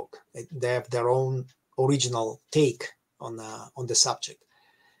write the book. They have their own original take on the subject.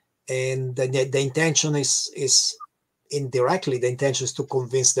 And the intention is indirectly, the intention is to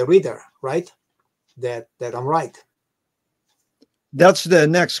convince the reader, right? That I'm right. That's the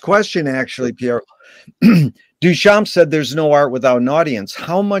next question, actually, Piero. Duchamp said there's no art without an audience.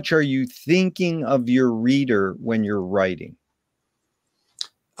 How much are you thinking of your reader when you're writing?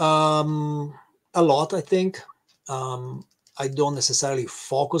 A lot, I think. I don't necessarily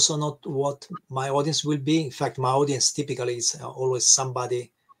focus on what my audience will be. In fact, my audience typically is always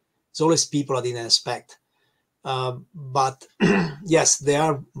somebody. It's always people I didn't expect. But yes,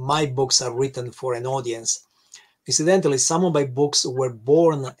 my books are written for an audience. Incidentally, some of my books were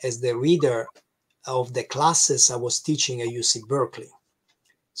born as the reader of the classes I was teaching at UC Berkeley.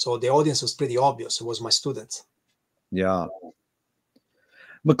 So the audience was pretty obvious. It was my students. Yeah.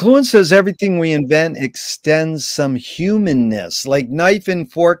 McLuhan says everything we invent extends some humanness, like knife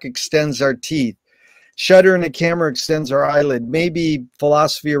and fork extends our teeth. Shutter in a camera extends our eyelid. Maybe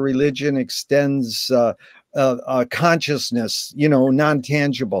philosophy or religion extends consciousness,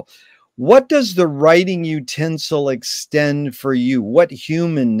 non-tangible. What does the writing utensil extend for you? What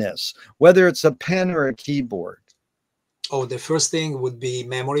humanness, whether it's a pen or a keyboard? Oh, the first thing would be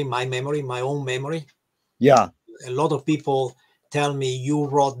memory, my own memory. Yeah. A lot of people tell me, you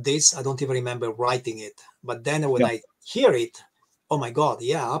wrote this. I don't even remember writing it. But then when I hear it, oh my God,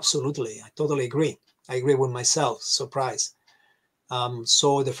 yeah, absolutely. I totally agree. I agree with myself. Surprise.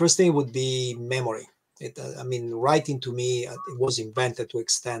 So the first thing would be memory. Writing to me, it was invented to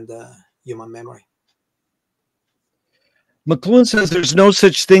extend human memory. McLuhan says there's no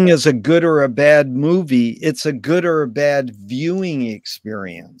such thing as a good or a bad movie. It's a good or a bad viewing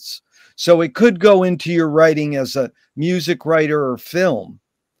experience. So it could go into your writing as a music writer or film.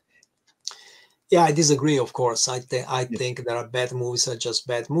 Yeah, I disagree, of course. I think there are bad movies are just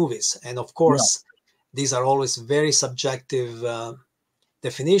bad movies. And of course, these are always very subjective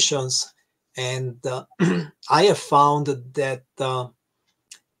definitions. And I have found that the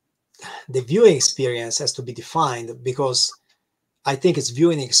viewing experience has to be defined, because I think it's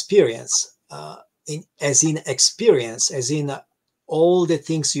viewing experience, as in all the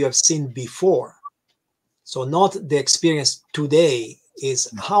things you have seen before. So not the experience today, is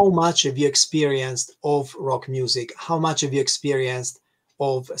how much have you experienced of rock music? How much have you experienced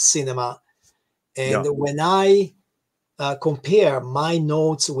of cinema? And when I compare my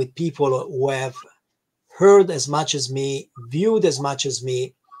notes with people who have heard as much as me, viewed as much as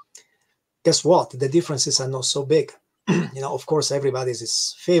me, guess what? The differences are not so big. Of course, everybody's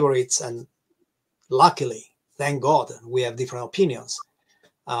his favorites, and luckily, thank God, we have different opinions.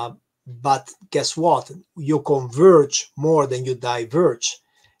 But guess what? You converge more than you diverge.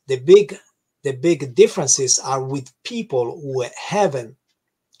 The big differences are with people who haven't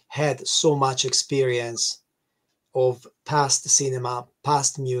had so much experience of past cinema,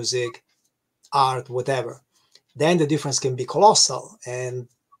 past music, art, whatever. Then the difference can be colossal. And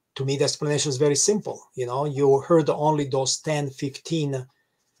to me, the explanation is very simple. You heard only those 10, 15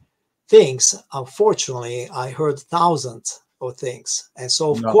 things. Unfortunately, I heard thousands of things. And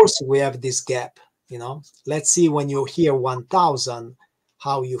so, of course, we have this gap. Let's see, when you hear 1,000,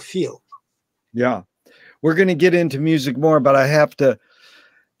 how you feel. Yeah. We're going to get into music more, but I have to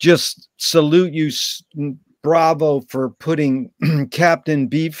just salute you. Bravo for putting Captain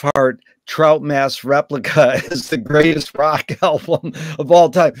Beefheart Trout Mass Replica as the greatest rock album of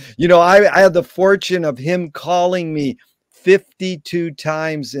all time. I had the fortune of him calling me 52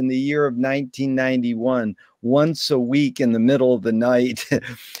 times in the year of 1991, once a week in the middle of the night.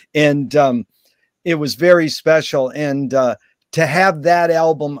 And it was very special. And to have that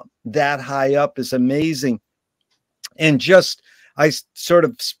album that high up is amazing. And I sort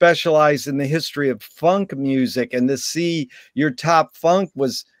of specialize in the history of funk music, and to see your top funk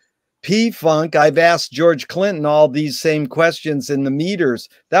was P-Funk. I've asked George Clinton all these same questions in the meters.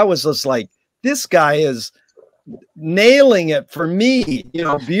 That was just like, this guy is nailing it for me,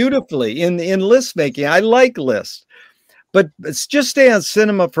 beautifully in list making. I like lists. But let's just stay on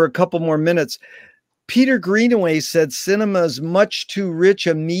cinema for a couple more minutes. Peter Greenaway said cinema is much too rich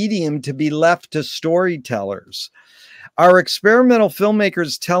a medium to be left to storytellers. Are experimental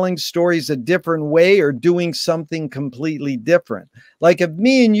filmmakers telling stories a different way or doing something completely different? Like if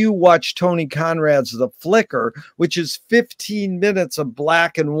me and you watch Tony Conrad's The Flicker, which is 15 minutes of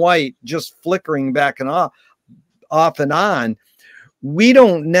black and white, just flickering back and off and on, we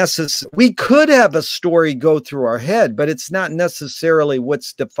could have a story go through our head, but it's not necessarily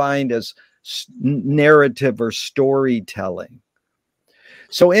what's defined as narrative or storytelling.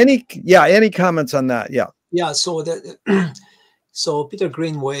 So any comments on that? Yeah, so Peter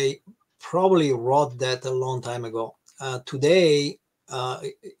Greenaway probably wrote that a long time ago. Today,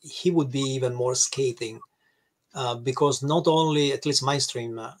 he would be even more scathing, because not only, at least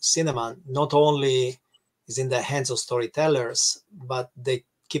mainstream cinema, not only is in the hands of storytellers, but they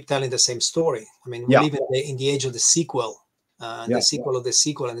keep telling the same story. We live in the age of the sequel, the sequel of the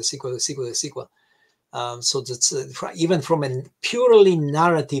sequel, and the sequel of the sequel of the sequel. So that's even from a purely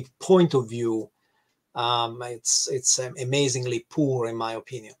narrative point of view, it's amazingly poor, in my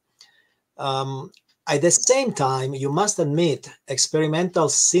opinion. At the same time, you must admit, experimental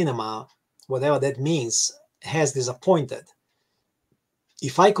cinema, whatever that means, has disappointed.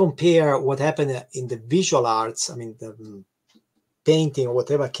 If I compare what happened in the visual arts, I mean, the painting or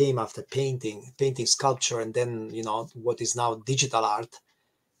whatever came after painting, sculpture, and then, you know, what is now digital art,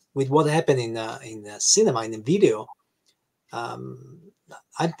 with what happened in cinema, in video,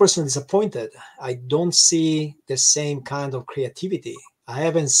 I'm personally disappointed. I don't see the same kind of creativity. I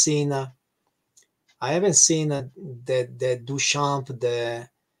haven't seen the Duchamp,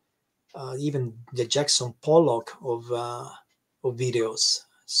 even the Jackson Pollock of videos.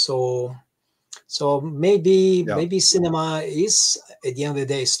 So maybe cinema is, at the end of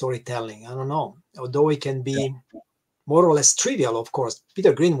the day, storytelling. I don't know. Although it can be more or less trivial, of course.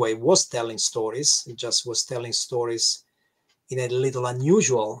 Peter Greenaway was telling stories. He just was telling stories in a little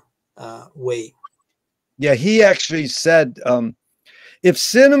unusual way. Yeah, he actually said, if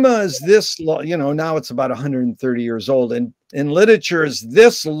cinema is this, you know, now it's about 130 years old, and literature is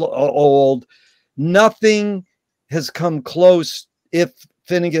this old, nothing has come close. If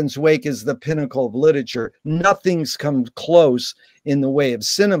Finnegan's Wake is the pinnacle of literature, nothing's come close in the way of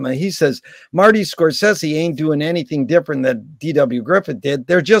cinema. He says Marty Scorsese ain't doing anything different than D.W. Griffith did.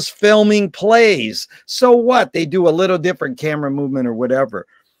 They're just filming plays. So what? They do a little different camera movement or whatever.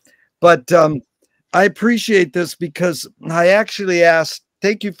 But I appreciate this because I actually asked,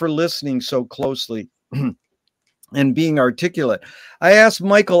 thank you for listening so closely and being articulate. I asked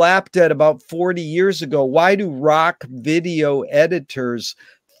Michael Apted about 40 years ago, why do rock video editors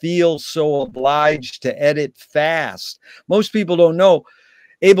feel so obliged to edit fast? Most people don't know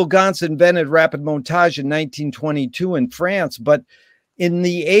Abel Gance invented rapid montage in 1922 in France, but in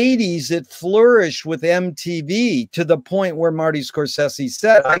the 80s, it flourished with MTV to the point where Marty Scorsese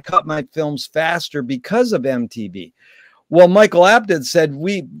said, I cut my films faster because of MTV. Well, Michael Apted said,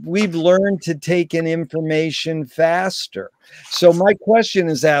 we've learned to take in information faster. So my question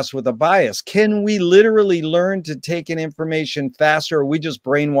is asked with a bias. Can we literally learn to take in information faster, or are we just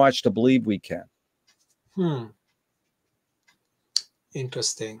brainwashed to believe we can?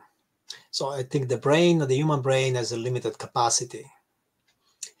 Interesting. So I think the human brain has a limited capacity.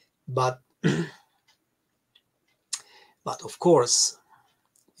 But of course,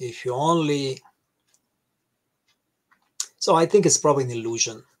 if you only... So I think it's probably an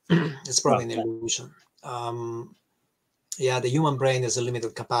illusion. It's probably an illusion. Yeah, the human brain has a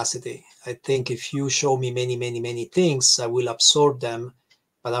limited capacity. I think if you show me many things, I will absorb them,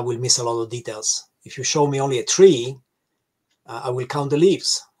 but I will miss a lot of details. If you show me only a tree, I will count the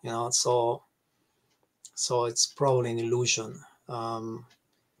leaves, you know, so it's probably an illusion.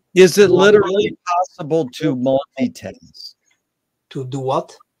 Is it literally possible to multitask? To do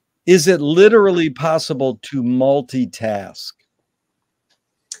what? Is it literally possible to multitask?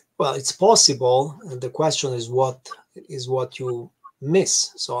 Well, it's possible. The question is what you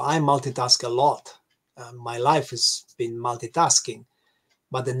miss. So I multitask a lot. My life has been multitasking,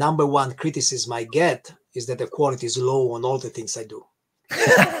 but the number one criticism I get is that the quality is low on all the things I do.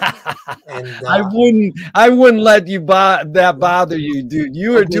 And I wouldn't let you that bother you, dude.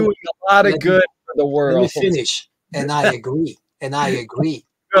 You are doing a lot of good for the world. Let me finish. And I agree.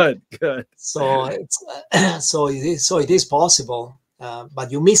 Good. So it is possible,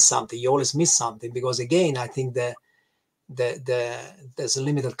 but you miss something. You always miss something because, again, I think that there's a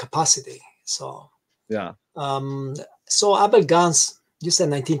limited capacity. So yeah. So Abel Gance, you said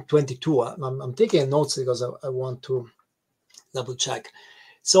 1922. I'm taking notes because I want to double check.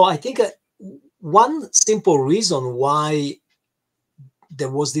 So I think one simple reason why there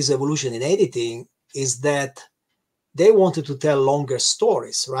was this evolution in editing is that they wanted to tell longer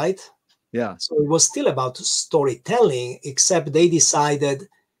stories, right? Yeah. So it was still about storytelling, except they decided,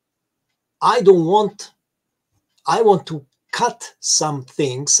 I want to cut some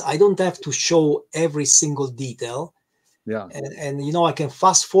things. I don't have to show every single detail. Yeah. And you know, I can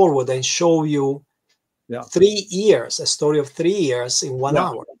fast forward and show you 3 years, a story of 3 years in 1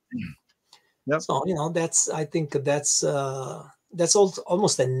 hour. Yep. So, you know, I think that's also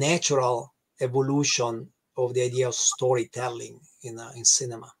almost a natural evolution of the idea of storytelling in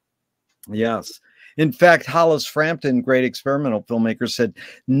cinema. Yes. In fact, Hollis Frampton, great experimental filmmaker, said,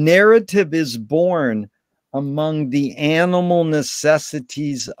 narrative is born among the animal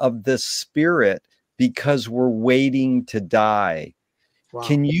necessities of the spirit because we're waiting to die. Wow.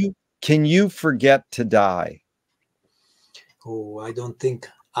 Can you forget to die? Oh,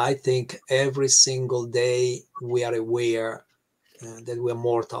 I think every single day we are aware that we are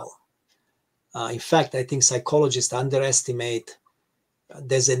mortal. In fact, I think psychologists underestimate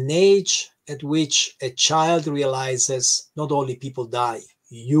there's an age at which a child realizes not only people die,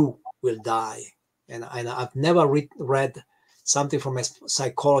 you will die. And I've never read something from a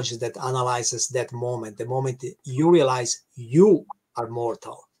psychologist that analyzes that moment, the moment you realize you are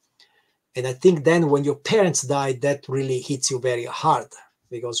mortal. And I think then when your parents die, that really hits you very hard,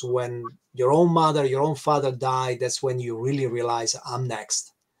 because when your own mother, your own father die, that's when you really realize I'm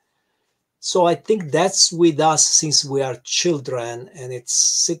next. So I think that's with us since we are children, and it's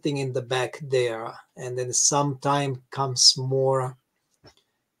sitting in the back there. And then sometime comes more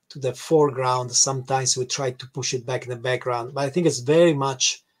to the foreground. Sometimes we try to push it back in the background. But I think it's very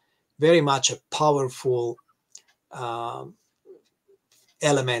much a powerful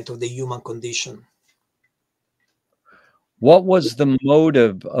element of the human condition. What was the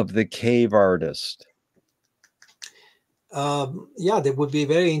motive of the cave artist? Yeah, that would be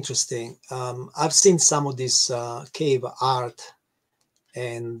very interesting. I've seen some of this cave art,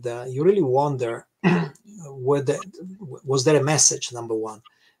 and you really wonder was there a message, number one.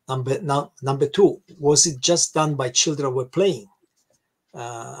 Number two, was it just done by children who were playing?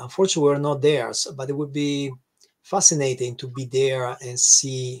 Unfortunately, we're not there, but it would be fascinating to be there and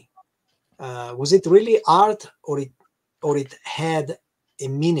see, was it really art, or it had a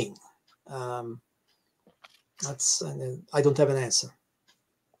meaning? I don't have an answer.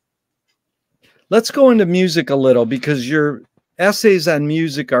 Let's go into music a little, because your essays on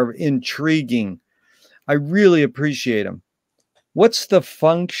music are intriguing. I really appreciate them. What's the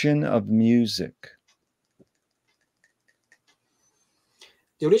function of music?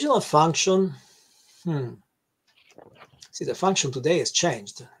 The original function, see, the function today has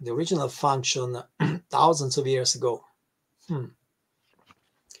changed. The original function thousands of years ago.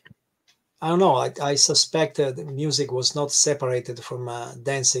 I don't know. I suspect that music was not separated from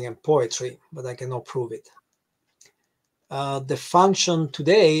dancing and poetry, but I cannot prove it. The function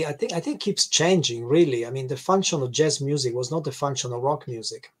today, I think keeps changing, really. I mean, the function of jazz music was not the function of rock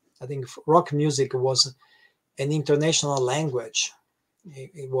music. I think rock music was an international language.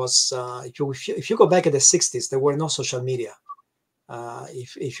 It was, if you go back at the 60s, there were no social media.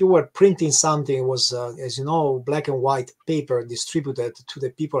 If you were printing something, it was, as you know, black and white paper distributed to the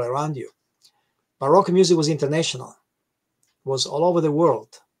people around you. But rock music was international. It was all over the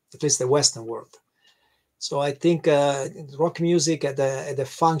world, at least the Western world. So I think rock music had a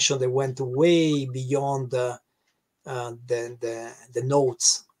function that went way beyond the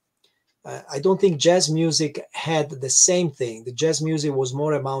notes. I don't think jazz music had the same thing. The jazz music was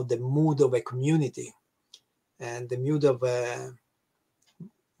more about the mood of a community and the mood of a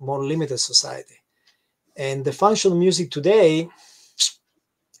more limited society. And the function of music today,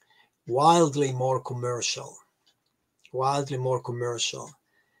 wildly more commercial,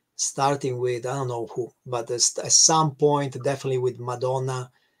 starting with, I don't know who, but at some point, definitely with Madonna,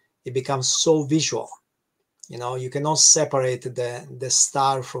 it becomes so visual. You know, you cannot separate the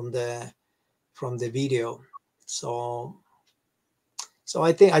star from the video. So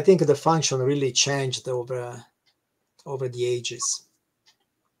I think the function really changed over the ages.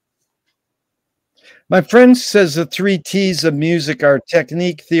 My friend says the 3 T's of music are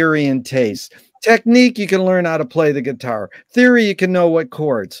technique, theory, and taste. Technique, you can learn how to play the guitar. Theory, you can know what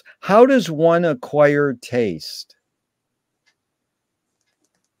chords. How does one acquire taste?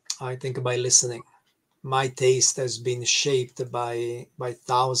 I think by listening. My taste has been shaped by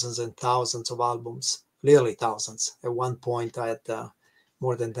thousands and thousands of albums, literally thousands. At one point, I had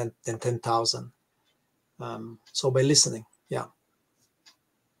more than 10,000. So by listening, yeah.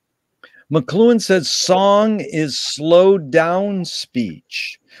 McLuhan says song is slowed down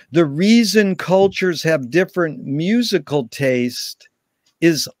speech. The reason cultures have different musical taste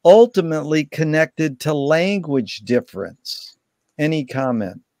is ultimately connected to language difference. Any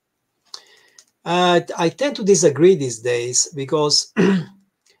comment? I tend to disagree these days because, and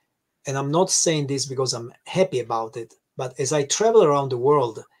I'm not saying this because I'm happy about it, but as I travel around the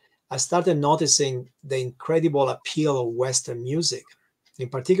world, I started noticing the incredible appeal of Western music, in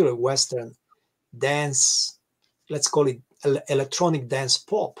particular Western dance, let's call it electronic dance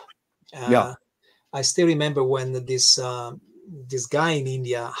pop. Yeah. I still remember when this guy in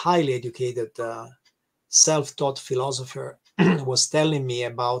India, highly educated, self-taught philosopher, was telling me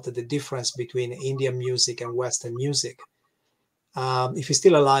about the difference between Indian music and Western music. If he's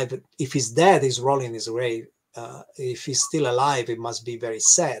still alive, if his dad is rolling his grave, if he's still alive, it must be very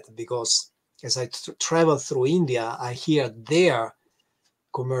sad, because as I travel through India, I hear their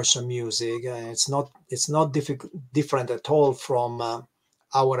commercial music. It's not different at all from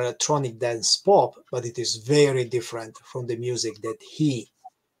our electronic dance pop, but it is very different from the music that he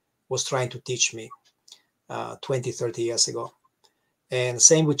was trying to teach me 20, 30 years ago. And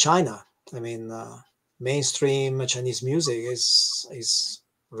same with China. I mean, mainstream Chinese music is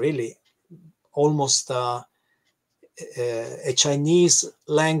really almost a Chinese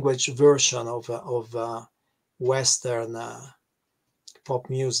language version of Western pop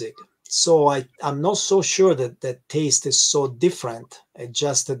music. So I'm not so sure that the taste is so different. It's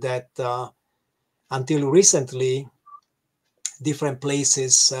just that until recently, different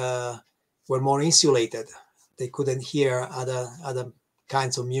places were more insulated. They couldn't hear other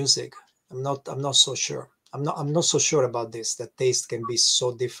kinds of music. I'm not so sure. I'm not so sure about this. That taste can be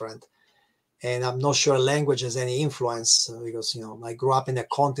so different, and I'm not sure language has any influence because I grew up in a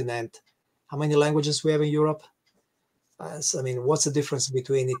continent. How many languages we have in Europe? I mean, what's the difference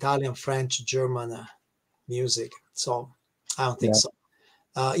between Italian, French, German music? So I don't think so.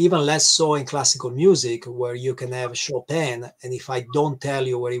 Even less so in classical music, where you can have Chopin, and if I don't tell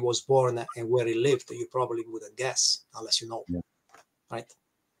you where he was born and where he lived, you probably wouldn't guess unless you know, right?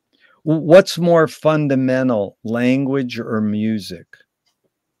 What's more fundamental, language or music?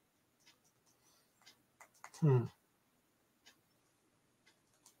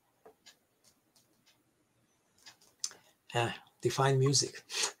 Define music.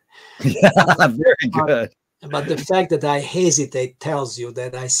 Yeah, very good. But the fact that I hesitate tells you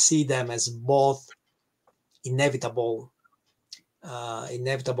that I see them as both inevitable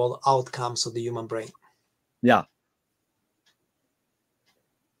outcomes of the human brain. Yeah.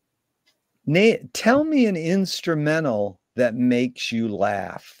 Nate, tell me an instrumental that makes you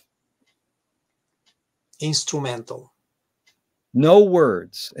laugh. Instrumental. No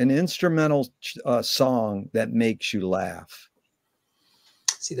words. An instrumental song that makes you laugh.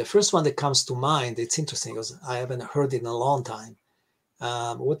 See, the first one that comes to mind, it's interesting because I haven't heard it in a long time.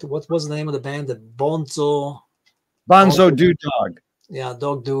 What was the name of the band? The Bonzo Do Dog. Yeah,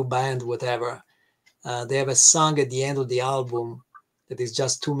 Dog Do Band, whatever. They have a song at the end of the album that is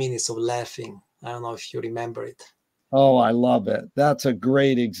just 2 minutes of laughing. I don't know if you remember it. Oh, I love it. That's a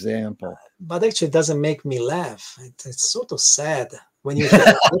great example. But actually, it doesn't make me laugh. It's sort of sad when you hear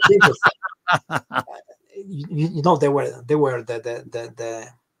it. They were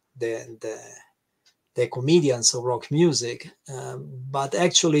the comedians of rock music, but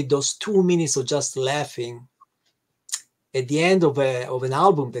actually those 2 minutes of just laughing at the end of an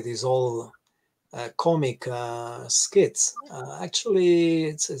album that is all comic skits, actually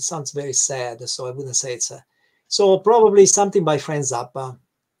it sounds very sad. So I wouldn't say it's so probably something by Frank Zappa.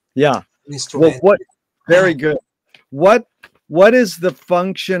 Yeah. Well, very good. What is the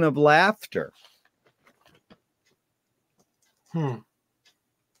function of laughter?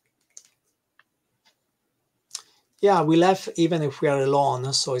 Yeah, we laugh even if we are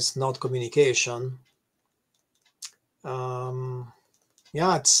alone, so it's not communication.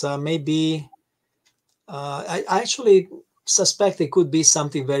 It's maybe I actually suspect it could be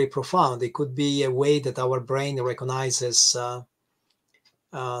something very profound. It could be a way that our brain recognizes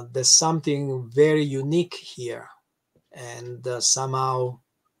there's something very unique here, and somehow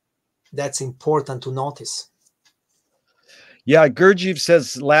that's important to notice. Yeah, Gurdjieff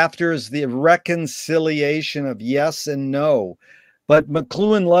says laughter is the reconciliation of yes and no. But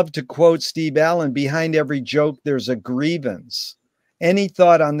McLuhan loved to quote Steve Allen, behind every joke, there's a grievance. Any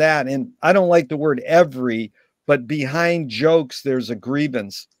thought on that? And I don't like the word every, but behind jokes, there's a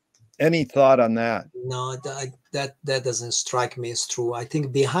grievance. Any thought on that? No, that doesn't strike me as true. I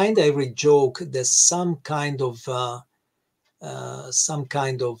think behind every joke, there's some kind of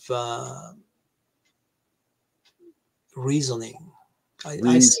reasoning.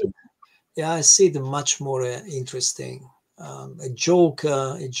 I see it much more interesting. A joke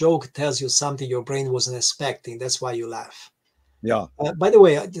tells you something your brain wasn't expecting. That's why you laugh. Yeah. By the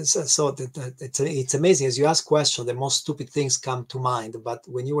way, it's amazing. As you ask questions, the most stupid things come to mind. But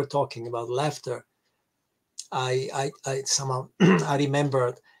when you were talking about laughter, I somehow I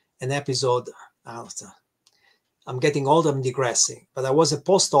remembered an episode. I'm getting old. I'm digressing. But I was at a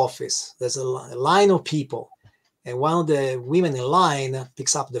post office. There's a line of people. And one of the women in line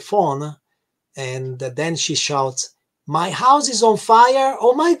picks up the phone, and then she shouts, "My house is on fire!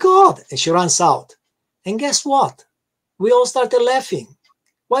 Oh my God!" And she runs out. And guess what? We all started laughing.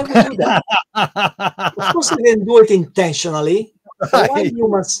 Why would we do that? Of course, we didn't do it intentionally. Right.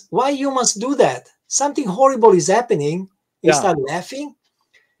 Why humans do that? Something horrible is happening. You start laughing.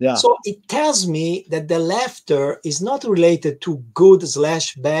 Yeah. So it tells me that the laughter is not related to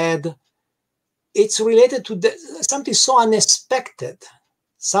good/bad. It's related to something so unexpected,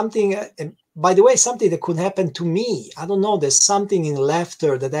 something, by the way, something that could happen to me. I don't know. There's something in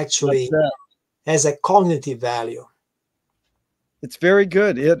laughter that actually has a cognitive value. It's very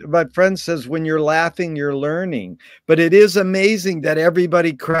good. My friend says when you're laughing, you're learning. But it is amazing that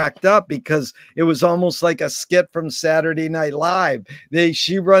everybody cracked up because it was almost like a skit from Saturday Night Live.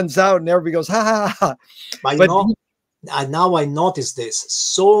 She runs out and everybody goes, ha ha ha. But But now I notice this.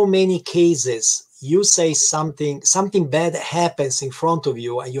 So many cases, you say something bad happens in front of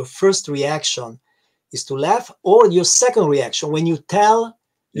you, and your first reaction is to laugh, or your second reaction when you tell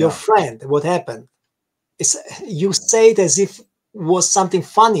your friend what happened, you say it as if it was something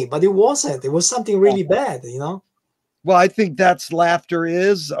funny, but it wasn't. It was something really bad, you know? Well, I think that's laughter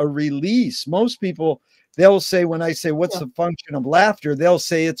is a release. Most people, they'll say, when I say, what's the function of laughter? They'll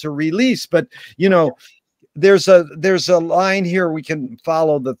say it's a release. But, you know, there's a line here we can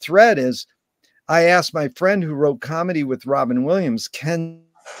follow. The thread is, I asked my friend who wrote comedy with Robin Williams, can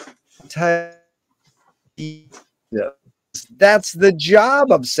that's the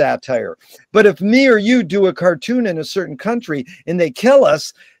job of satire. But if me or you do a cartoon in a certain country and they kill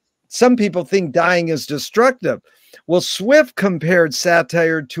us, some people think dying is destructive. Well, Swift compared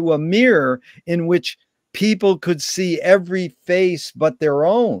satire to a mirror in which people could see every face but their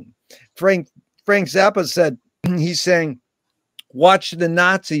own. Frank Zappa said, he's saying, watch the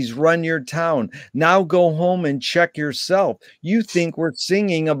Nazis run your town. Now go home and check yourself. You think we're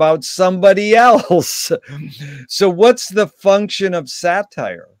singing about somebody else. So what's the function of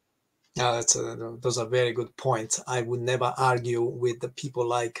satire? Those are very good points. I would never argue with the people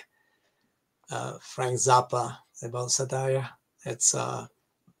like Frank Zappa about satire.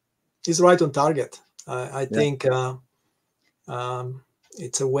 He's right on target. I think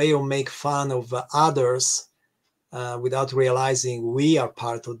it's a way to make fun of others without realizing we are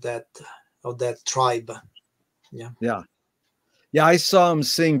part of that tribe. Yeah, I saw him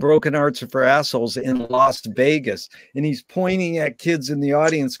sing Broken Hearts Are for Assholes in Las Vegas, and he's pointing at kids in the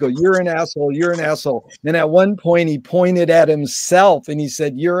audience, go, you're an asshole, you're an asshole. And at one point he pointed at himself and he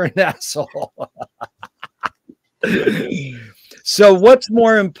said, you're an asshole. So what's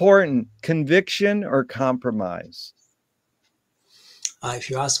more important, conviction or compromise?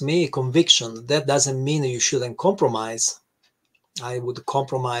 If you ask me, conviction. That doesn't mean you shouldn't compromise. I would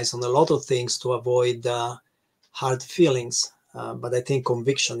compromise on a lot of things to avoid hard feelings. But I think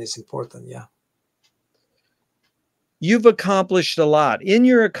conviction is important, yeah. You've accomplished a lot. In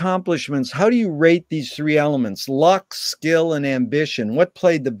your accomplishments, how do you rate these three elements? Luck, skill, and ambition. What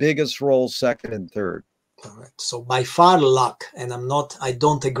played the biggest role, second and third? All right. So by far luck, and I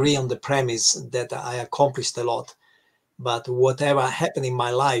don't agree on the premise that I accomplished a lot, but whatever happened in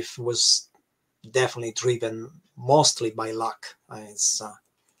my life was definitely driven mostly by luck.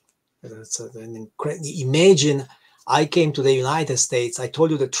 Imagine I came to the United States. I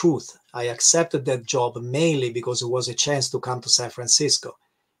told you the truth. I accepted that job mainly because it was a chance to come to San Francisco.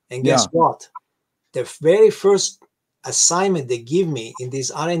 And guess what? The very first assignment they give me in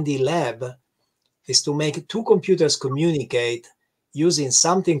this R&D lab is to make two computers communicate using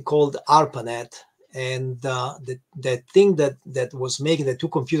something called ARPANET. And the thing that was making the two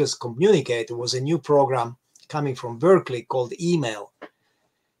computers communicate was a new program coming from Berkeley called email.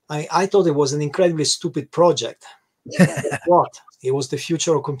 I thought it was an incredibly stupid project. What? It was the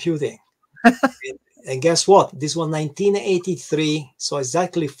future of computing. And guess what? This was 1983, so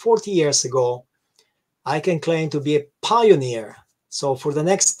exactly 40 years ago. I can claim to be a pioneer. So for the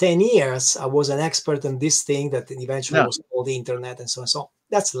next 10 years, I was an expert in this thing that eventually was called the internet and so on. So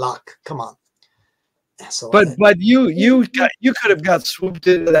that's luck. Come on. So, but you could have got swooped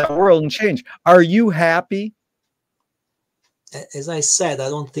into that world and changed. Are you happy? As I said, I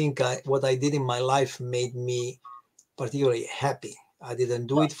don't think what I did in my life made me particularly happy. I didn't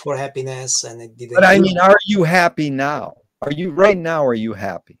do it for happiness, and it didn't. But I mean, are you happy now? Are you right now? Are you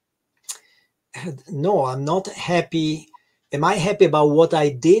happy? No, I'm not happy. Am I happy about what I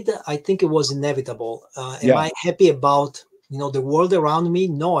did? I think it was inevitable. Am I happy about the world around me?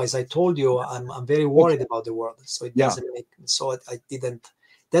 No, as I told you, I'm very worried about the world. So it doesn't make. So I didn't.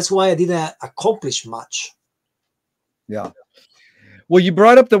 That's why I didn't accomplish much. Yeah. Well, you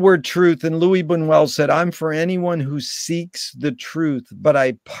brought up the word truth, and Louis Buñuel said, I'm for anyone who seeks the truth, but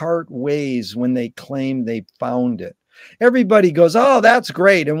I part ways when they claim they found it. Everybody goes, oh, that's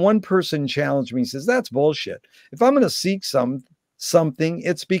great. And one person challenged me, says, that's bullshit. If I'm going to seek something,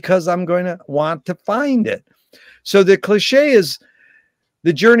 it's because I'm going to want to find it. So the cliche is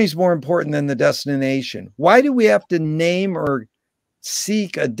the journey's more important than the destination. Why do we have to name or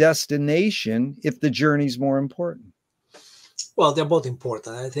seek a destination if the journey's more important? Well, they're both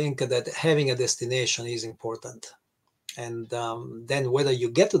important. I think that having a destination is important. And then whether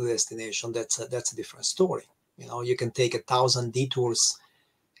you get to the destination, that's a different story. You can take 1,000 detours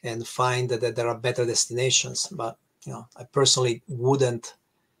and find that there are better destinations. But I personally wouldn't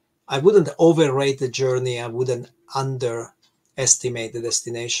overrate the journey. I wouldn't underestimate the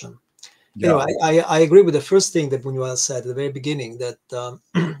destination. Yeah. Anyway, I agree with the first thing that Buñuel said at the very beginning, that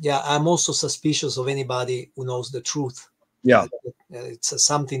yeah, I'm also suspicious of anybody who knows the truth. Yeah. It's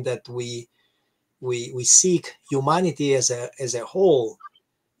something that we seek. Humanity as a whole,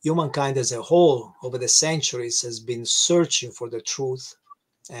 humankind as a whole, over the centuries has been searching for the truth,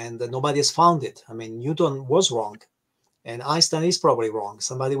 and nobody has found it. I mean, Newton was wrong, and Einstein is probably wrong.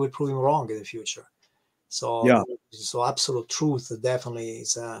 Somebody will prove him wrong in the future. So, yeah. So absolute truth definitely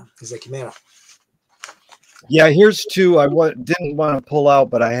is a chimera. Yeah, here's two I didn't want to pull out,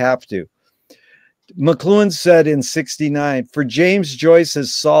 but I have to. McLuhan said in 69, for James Joyce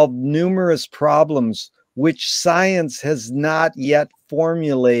has solved numerous problems which science has not yet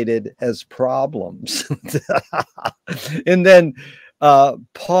formulated as problems. And then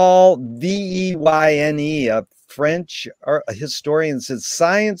Paul Veyne, a French historian, says,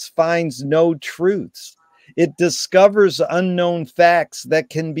 science finds no truths. It discovers unknown facts that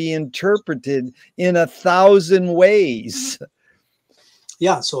can be interpreted in 1,000 ways.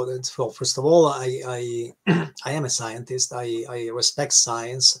 Yeah, so first of all, I am a scientist. I respect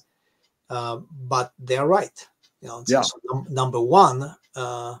science, but they're right. Yeah. So number one,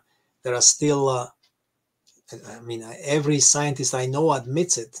 there are still. I mean, every scientist I know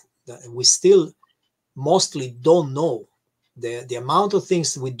admits it. That we still mostly don't know. The amount of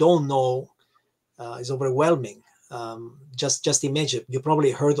things we don't know is overwhelming. Just imagine. You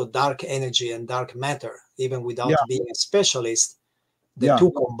probably heard of dark energy and dark matter, even without being a specialist. The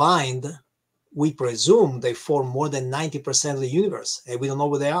two combined, we presume they form more than 90% of the universe, and we don't know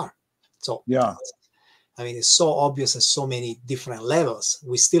what they are. So, yeah, I mean, it's so obvious at so many different levels.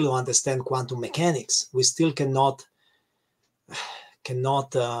 We still don't understand quantum mechanics. We still cannot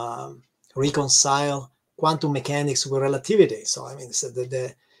reconcile quantum mechanics with relativity. So, I mean, so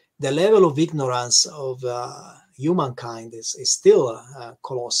the level of ignorance of humankind is still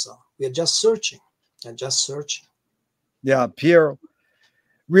colossal. We are just searching and just searching. Yeah, Piero,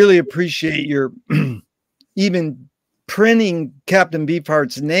 really appreciate your even printing Captain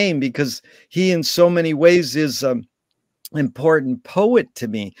Beefheart's name, because he in so many ways is an important poet to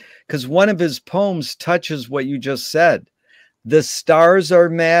me, because one of his poems touches what you just said. The stars are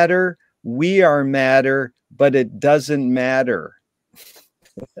matter, we are matter, but it doesn't matter.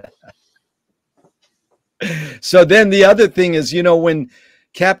 So then the other thing is, when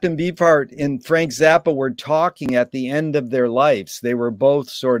Captain Beefheart and Frank Zappa were talking at the end of their lives, they were both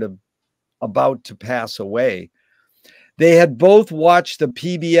sort of about to pass away. They had both watched the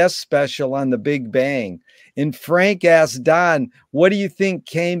PBS special on the Big Bang. And Frank asked Don, what do you think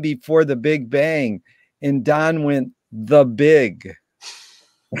came before the Big Bang? And Don went, the big.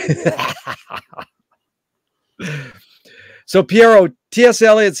 So Piero, T.S.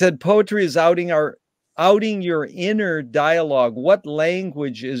 Eliot said, poetry is outing your inner dialogue. What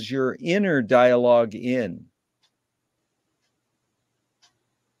language is your inner dialogue in?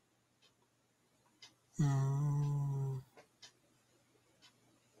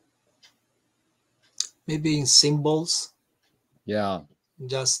 Maybe in symbols. Yeah.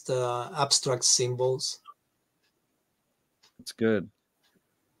 Just abstract symbols. That's good.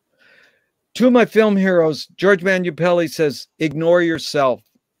 Two of my film heroes, George Manupelli says, ignore yourself.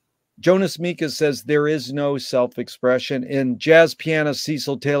 Jonas Mika says, there is no self-expression. And jazz pianist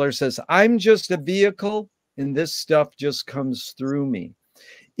Cecil Taylor says, I'm just a vehicle and this stuff just comes through me.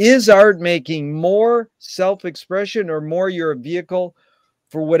 Is art making more self-expression or more you're a vehicle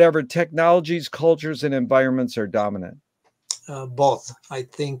for whatever technologies, cultures, and environments are dominant? Both. I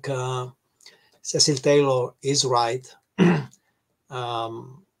think Cecil Taylor is right.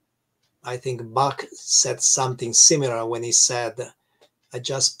 I think Bach said something similar when he said, I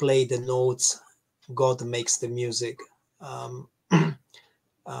just play the notes, God makes the music. Art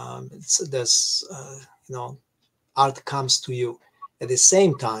comes to you. At the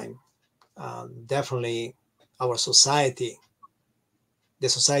same time, definitely our society, the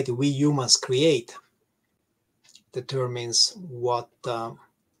society we humans create, determines what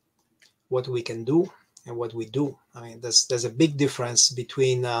we can do and what we do. I mean, there's a big difference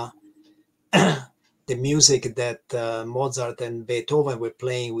between the music that Mozart and Beethoven were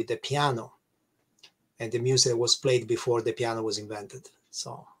playing with the piano and the music that was played before the piano was invented.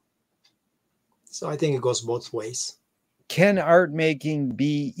 So I think it goes both ways. Can art making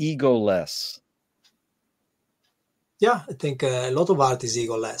be egoless? Yeah, I think a lot of art is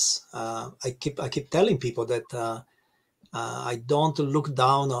egoless. I keep telling people that I don't look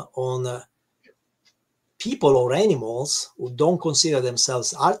down on people or animals who don't consider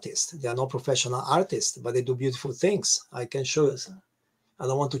themselves artists. They are not professional artists, but they do beautiful things. I can show you. I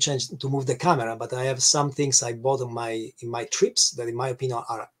don't want to move the camera, but I have some things I bought in my trips that in my opinion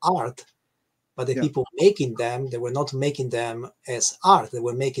are art, but the people making them, they were not making them as art. They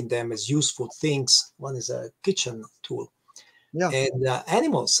were making them as useful things. One is a kitchen tool. Yeah. And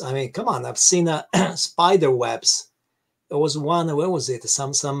animals, I mean, come on, I've seen spider webs. There was one, where was it?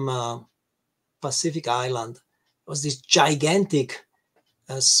 Some Pacific island. It was this gigantic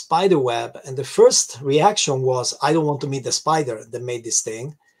spider web. And the first reaction was, I don't want to meet the spider that made this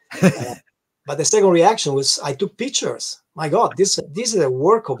thing. But the second reaction was, I took pictures. My God, this is a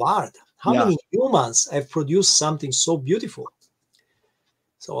work of art. How many humans have produced something so beautiful?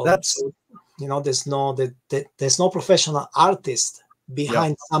 So that's, you know, there's no professional artist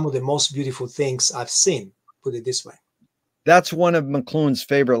behind some of the most beautiful things I've seen, put it this way. That's one of McLuhan's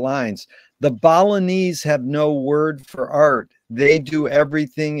favorite lines. The Balinese have no word for art. They do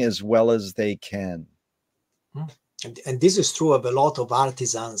everything as well as they can. And this is true of a lot of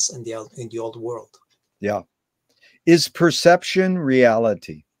artisans in the old world. Yeah. Is perception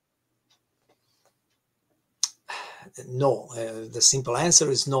reality? No. The simple answer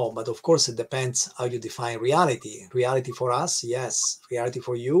is no. But of course, it depends how you define reality. Reality for us, yes. Reality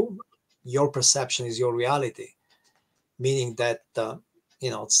for you, your perception is your reality. Meaning that, you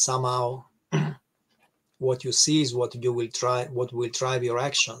know, somehow what you see is what you will try, what will drive your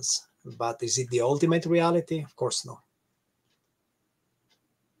actions. But is it the ultimate reality? Of course, no.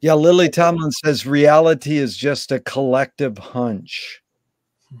 Yeah, Lily Tomlin says reality is just a collective hunch.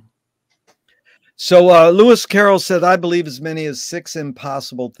 So Lewis Carroll said, I believe as many as 6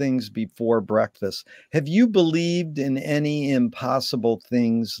 impossible things before breakfast. Have you believed in any impossible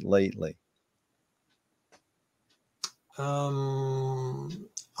things lately? I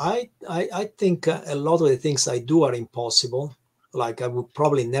think a lot of the things I do are impossible. Like I would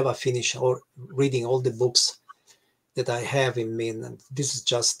probably never finish or reading all the books that I have in me. And this is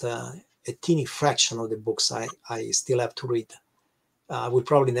just a teeny fraction of the books I still have to read. I would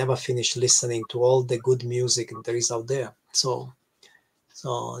probably never finish listening to all the good music there is out there. So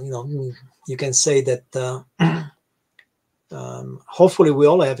you know, you can say that hopefully we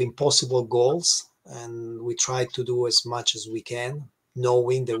all have impossible goals, and we try to do as much as we can,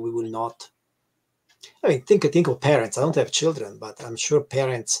 knowing that we will not. I mean, think of parents. I don't have children, but I'm sure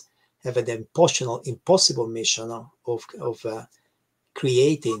parents have an impossible mission of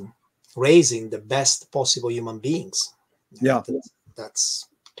raising the best possible human beings. Yeah. That's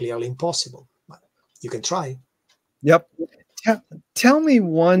clearly impossible, but you can try. Yep. Tell me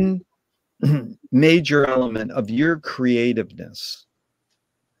one major element of your creativeness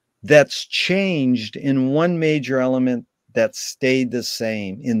that's changed in one major element that stayed the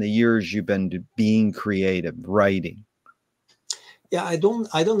same in the years you've been being creative, writing. Yeah, I don't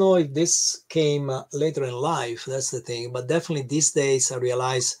know if this came later in life. That's the thing. But definitely these days I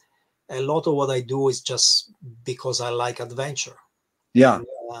realize a lot of what I do is just because I like adventure. Yeah. And,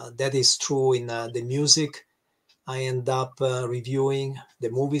 that is true in the music I end up reviewing, the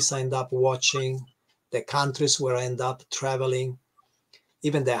movies I end up watching, the countries where I end up traveling,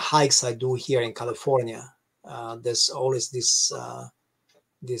 even the hikes I do here in California. There's always this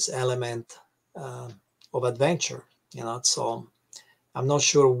element of adventure, you know. So I'm not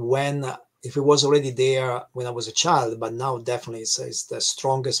sure if it was already there when I was a child, but now definitely it's the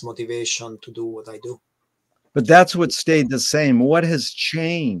strongest motivation to do what I do. But that's what stayed the same. What has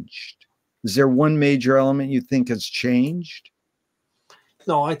changed? Is there one major element you think has changed?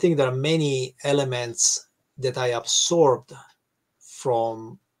 No, I think there are many elements that I absorbed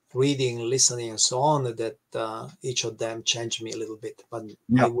from reading, listening, and so on, that each of them changed me a little bit, but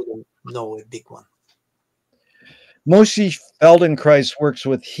I wouldn't know a big one. Moshe Feldenkrais works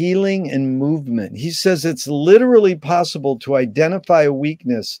with healing and movement. He says it's literally possible to identify a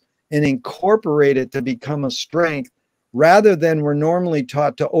weakness and incorporate it to become a strength rather than we're normally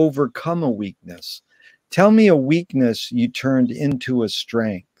taught to overcome a weakness. Tell me a weakness you turned into a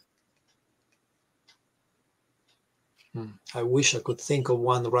strength. I wish I could think of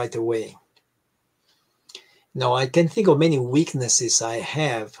one right away. No, I can think of many weaknesses I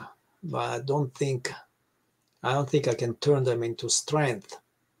have, but I don't think I can turn them into strength.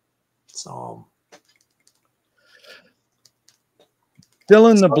 So fill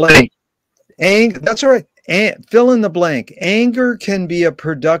in the blank. That's all right. Fill in the blank. Anger can be a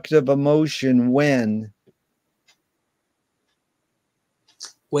productive emotion when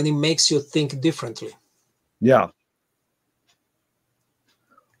it makes you think differently. Yeah.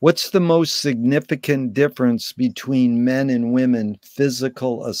 What's the most significant difference between men and women,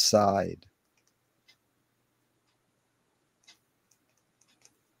 physical aside?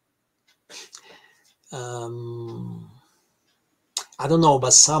 I don't know,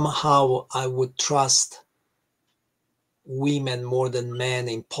 but somehow I would trust women more than men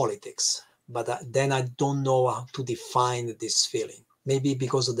in politics. But then I don't know how to define this feeling. Maybe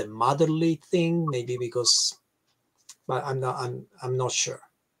because of the motherly thing, maybe because, but I'm not sure.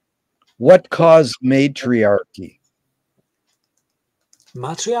 What caused matriarchy?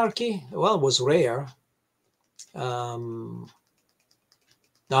 Matriarchy, well, was rare. I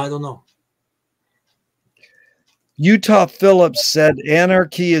don't know. Utah Phillips said,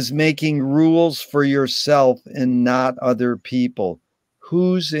 anarchy is making rules for yourself and not other people.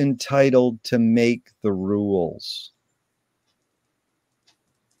 Who's entitled to make the rules?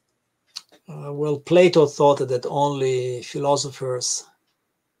 Well, Plato thought that only philosophers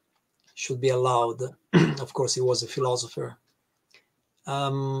should be allowed. Of course, he was a philosopher.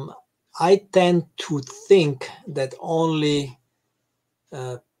 I tend to think that only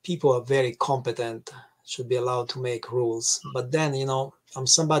people are very competent should be allowed to make rules. But then, I'm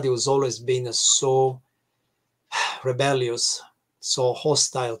somebody who's always been so rebellious, so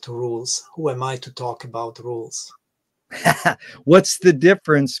hostile to rules. Who am I to talk about rules? What's the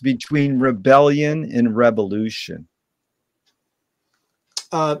difference between rebellion and revolution?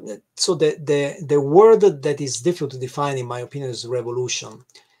 So the word that is difficult to define, in my opinion, is revolution.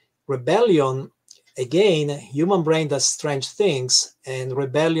 Rebellion, again, human brain does strange things, and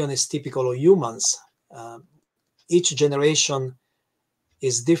rebellion is typical of humans. Each generation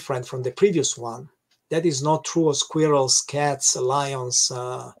is different from the previous one. That is not true of squirrels, cats, lions,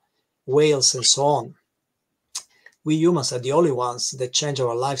 whales, and so on. We humans are the only ones that change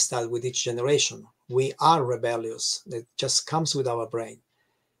our lifestyle with each generation. We are rebellious. That just comes with our brain.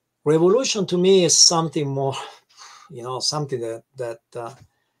 Revolution to me is something more, something that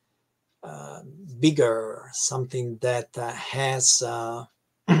bigger, something that has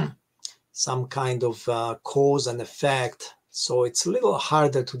some kind of cause and effect. So it's a little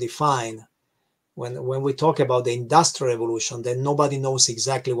harder to define. When we talk about the Industrial Revolution, then nobody knows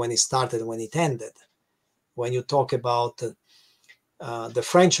exactly when it started and when it ended. When you talk about the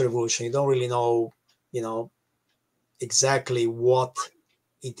French Revolution, you don't really know, exactly what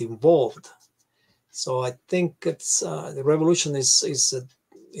it involved. So I think it's the revolution is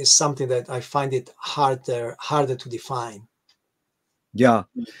something that I find it harder to define. Yeah.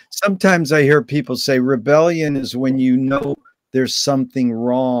 Sometimes I hear people say rebellion is when you know there's something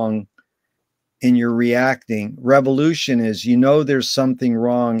wrong and you're reacting. Revolution is you know there's something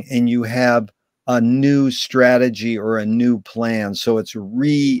wrong and you have a new strategy or a new plan. So it's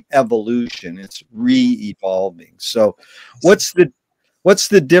re-evolution, it's re-evolving. So what's the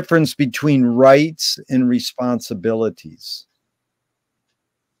difference between rights and responsibilities?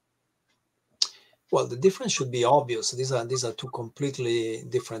 Well, the difference should be obvious. These are two completely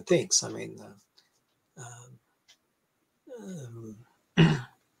different things. I mean,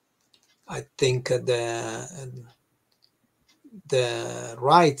 I think the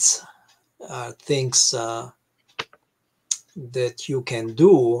rights are things that you can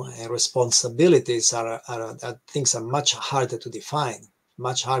do, and responsibilities are things are much harder to define,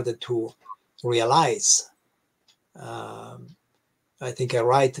 much harder to realize. I think a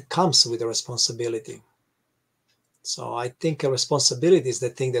right comes with a responsibility. So I think a responsibility is the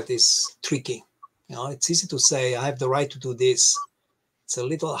thing that is tricky. It's easy to say I have the right to do this. It's a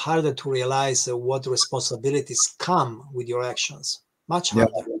little harder to realize what responsibilities come with your actions. Much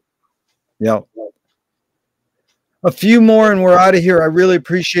harder. Yeah. A few more and we're out of here. I really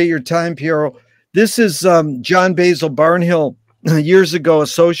appreciate your time, Piero. This is John Basil Barnhill, years ago, a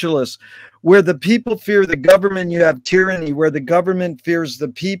socialist. Where the people fear the government, you have tyranny. Where the government fears the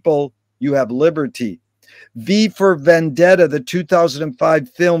people, you have liberty. V for Vendetta, the 2005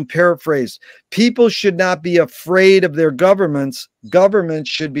 film paraphrased. People should not be afraid of their governments.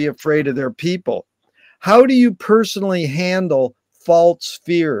 Governments should be afraid of their people. How do you personally handle false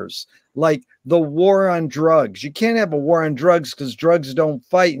fears like the war on drugs? You can't have a war on drugs because drugs don't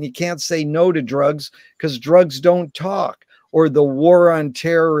fight, and you can't say no to drugs because drugs don't talk, or the war on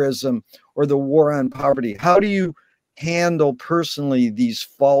terrorism or the war on poverty. How do you handle personally these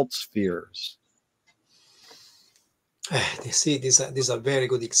false fears? You see, these are very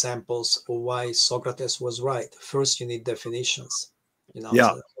good examples of why Socrates was right. First, you need definitions.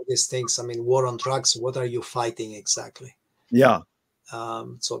 Yeah. So these things. I mean, war on drugs. What are you fighting exactly? Yeah.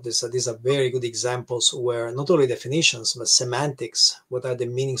 So these are very good examples where not only definitions but semantics. What are the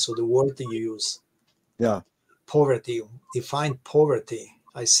meanings of the word that you use? Yeah. Poverty. Define poverty.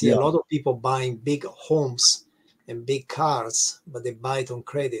 I see a lot of people buying big homes and big cars, but they buy it on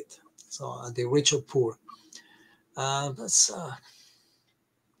credit. So are they rich or poor? I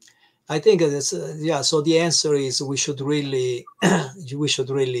I think it's yeah. So the answer is we should really we should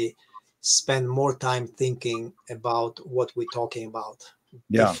really spend more time thinking about what we're talking about.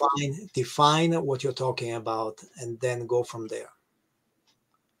 Yeah, Define what you're talking about, and then go from there.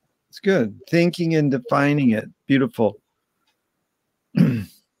 it's good. Thinking and defining it. Beautiful.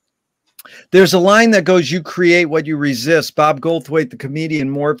 There's a line that goes, you create what you resist. Bob Goldthwait, the comedian,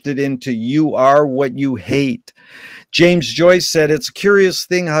 morphed it into you are what you hate. James Joyce said, it's a curious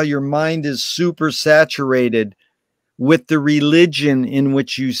thing how your mind is super saturated with the religion in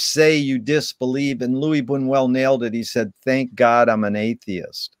which you say you disbelieve. And Louis Buñuel nailed it. He said, thank God I'm an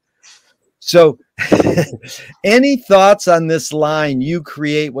atheist. So any thoughts on this line, you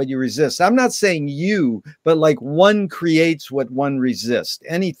create what you resist? I'm not saying you, but like one creates what one resists.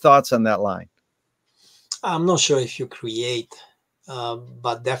 Any thoughts on that line? I'm not sure if you create,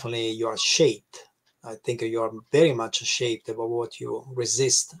 but definitely you are shaped. I think you are very much shaped about what you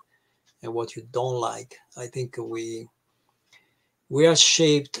resist and what you don't like. I think we are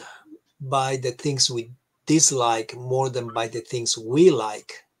shaped by the things we dislike more than by the things we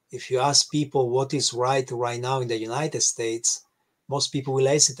like. If you ask people what is right now in the United States, most people will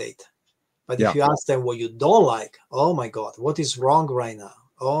hesitate. But if you ask them what you don't like, oh my God, what is wrong right now?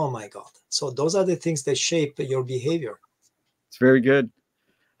 Oh my God. So those are the things that shape your behavior. It's very good.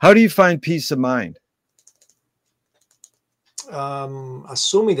 How do you find peace of mind?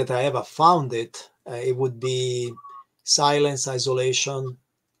 Assuming that I ever found it, it would be silence, isolation.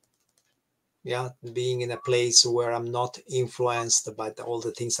 Yeah, being in a place where I'm not influenced by all the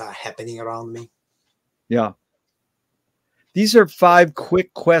things that are happening around me. Yeah. These are 5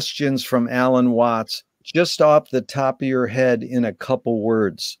 quick questions from Alan Watts, just off the top of your head in a couple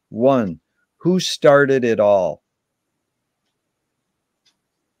words. 1, who started it all?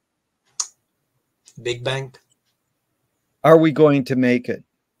 Big Bang? Are we going to make it?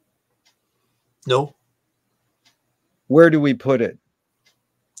 No. Where do we put it?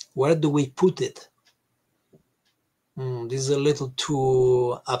 Where do we put it? This is a little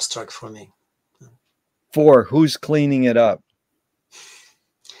too abstract for me. 4, who's cleaning it up?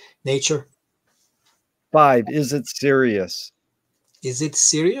 Nature. 5, is it serious? Is it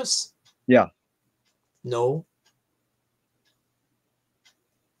serious? Yeah. No.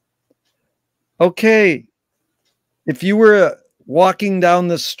 Okay. If you were walking down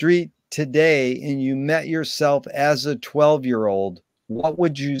the street today and you met yourself as a 12-year-old, what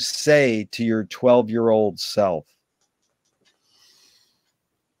would you say to your 12-year-old self?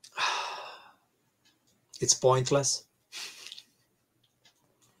 It's pointless.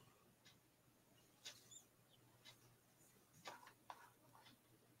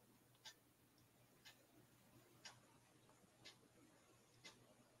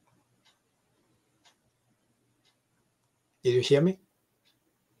 Did you hear me?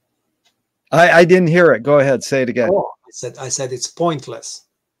 I didn't hear it. Go ahead. Say it again. Oh, I said it's pointless.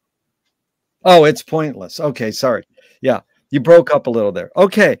 Oh, it's pointless. Okay, sorry. Yeah, you broke up a little there.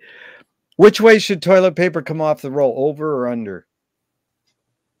 Okay. Which way should toilet paper come off the roll, over or under?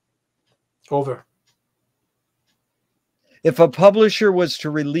 Over. If a publisher was to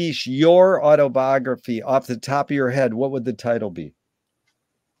release your autobiography off the top of your head, what would the title be?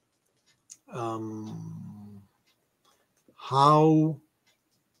 How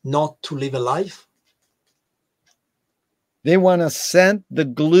not to live a life? They want to scent the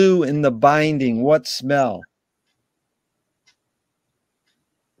glue in the binding. What smell?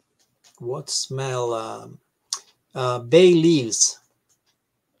 What smell? Bay leaves.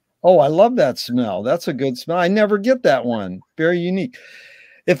 Oh, I love that smell. That's a good smell. I never get that one. Very unique.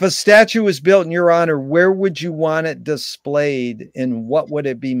 If a statue was built in your honor, where would you want it displayed and what would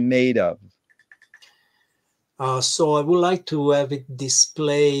it be made of? So I would like to have it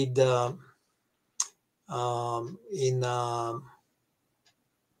displayed in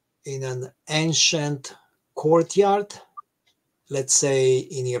an ancient courtyard, let's say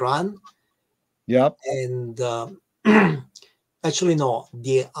in Iran. Yep. And actually, no,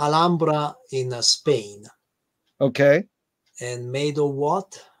 the Alhambra in Spain. Okay. And made of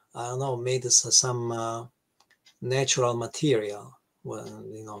what? I don't know, made of some natural material,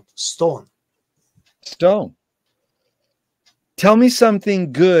 well, stone. Stone. Tell me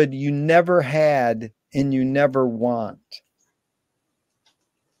something good you never had and you never want.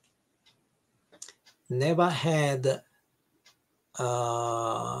 Never had,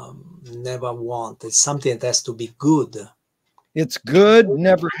 never want. It's something that has to be good. It's good,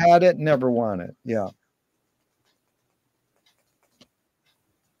 never had it, never want it. Yeah.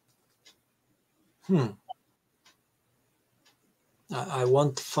 I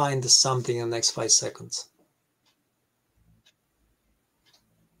want to find something in the next 5 seconds.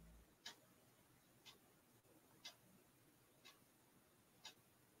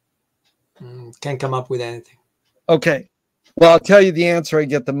 Can't come up with anything. Okay. Well, I'll tell you the answer I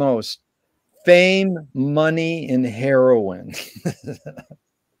get the most. Fame, money, and heroin.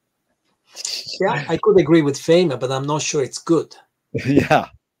 Yeah, I could agree with fame, but I'm not sure it's good. Yeah.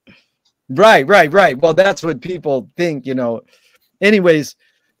 Right. Well, that's what people think, you know. Anyways,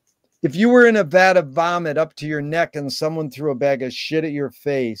 if you were in a vat of vomit up to your neck and someone threw a bag of shit at your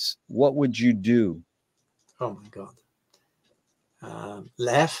face, what would you do? Oh my God.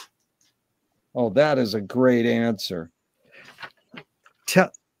 Laugh. Oh, that is a great answer.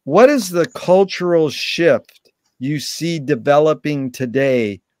 What is the cultural shift you see developing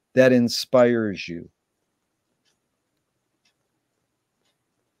today that inspires you?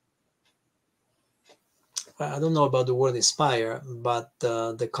 I don't know about the word inspire, but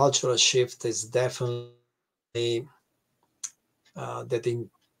the cultural shift is definitely it's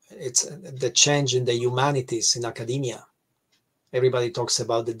the change in the humanities in academia. Everybody talks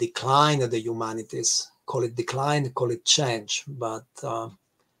about the decline of the humanities. Call it decline, call it change, but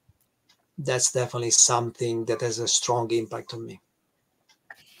that's definitely something that has a strong impact on me.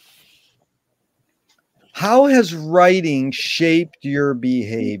 How has writing shaped your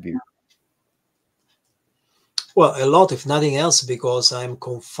behavior? Well, a lot, if nothing else, because I'm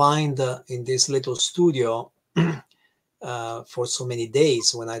confined in this little studio for so many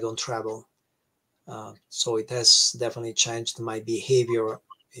days when I don't travel. So it has definitely changed my behavior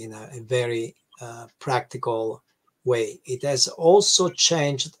in a very practical way. It has also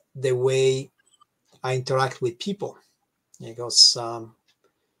changed the way I interact with people, because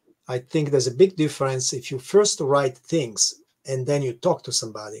I think there's a big difference if you first write things and then you talk to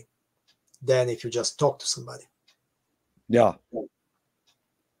somebody, than if you just talk to somebody. Yeah,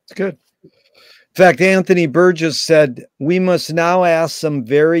 it's good. In fact, Anthony Burgess said, we must now ask some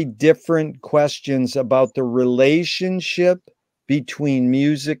very different questions about the relationship between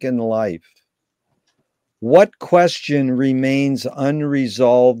music and life. What question remains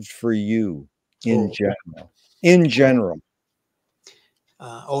unresolved for you in general? In general.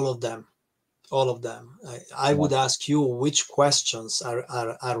 All of them. All of them. I would ask you which questions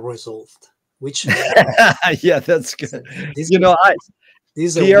are resolved. Which yeah, that's good. This, you know,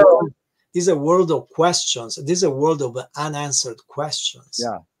 this Piero, is a world of questions. This is a world of unanswered questions.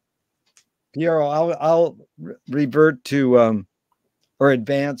 Yeah, Piero, I'll revert to or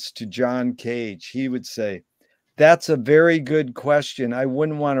advance to John Cage. He would say, "That's a very good question. I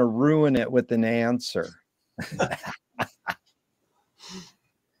wouldn't want to ruin it with an answer."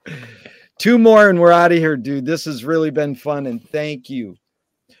 Two more and we're out of here, dude. This has really been fun, and thank you.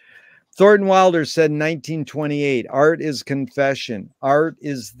 Thornton Wilder said in 1928, art is confession. Art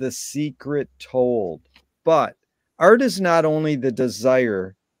is the secret told. But art is not only the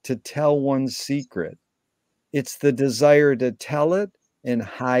desire to tell one's secret, it's the desire to tell it and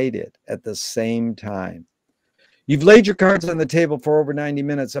hide it at the same time. You've laid your cards on the table for over 90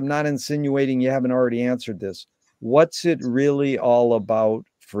 minutes. I'm not insinuating you haven't already answered this. What's it really all about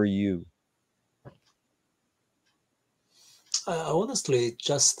for you? Honestly,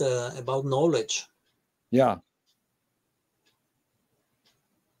 just about knowledge. Yeah.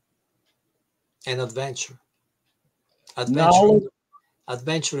 And adventure. Knowledge.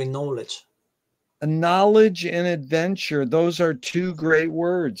 Adventure in knowledge. Knowledge and adventure. Those are two great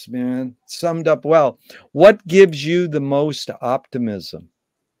words, man. Summed up well. What gives you the most optimism?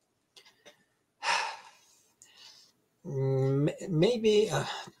 Maybe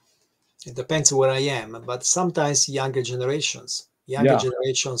it depends where I am, but sometimes younger generations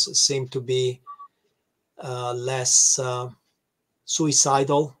seem to be less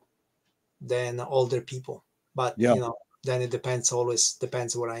suicidal than older people. But you know, then it depends. Always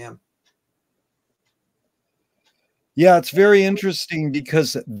depends where I am. Yeah, it's very interesting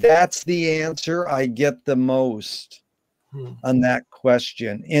because that's the answer I get the most on that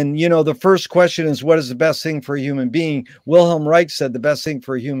question. And, you know, the first question is, what is the best thing for a human being? Wilhelm Reich said the best thing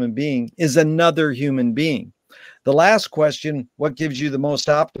for a human being is another human being. The last question, what gives you the most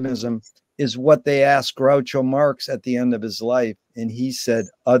optimism, is what they asked Groucho Marx at the end of his life. And he said,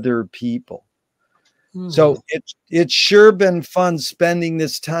 other people. So it's sure been fun spending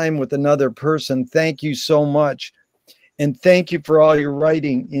this time with another person. Thank you so much. And thank you for all your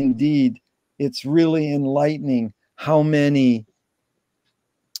writing. Indeed, it's really enlightening how many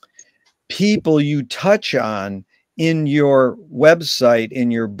people you touch on in your website,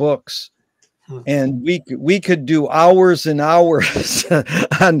 in your books. And we could do hours and hours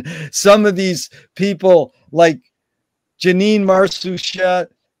on some of these people like Janine Marsuchet,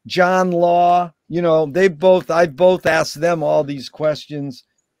 John Law. You know, I've both asked them all these questions.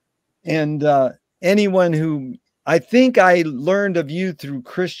 And anyone who I think I learned of you through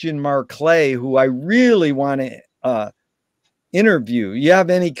Christian Marclay, who I really want to interview. You have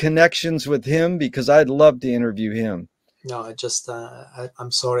any connections with him? Because I'd love to interview him. No,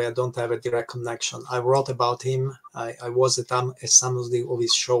 I'm sorry, I don't have a direct connection. I wrote about him. I was at some of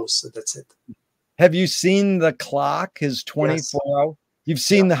his shows. That's it. Have you seen The Clock, his 24 hours? You've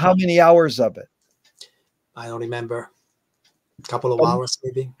seen how many hours of it? I don't remember. A couple of hours,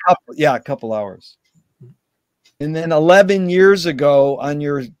 maybe. A couple hours. And then 11 years ago on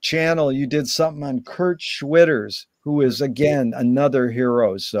your channel, you did something on Kurt Schwitters, who is, again, another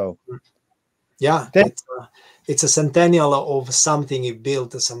hero. So, yeah, it's a centennial of something he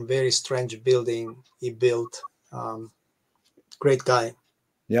built, some very strange building he built. Great guy.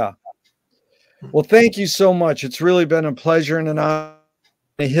 Yeah. Well, thank you so much. It's really been a pleasure and an honor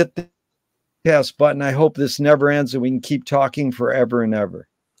to hit the podcast button. I hope this never ends and we can keep talking forever and ever.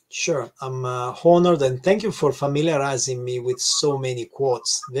 Sure. I'm honored, and thank you for familiarizing me with so many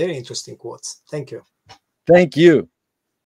quotes. Very interesting quotes. Thank you. Thank you.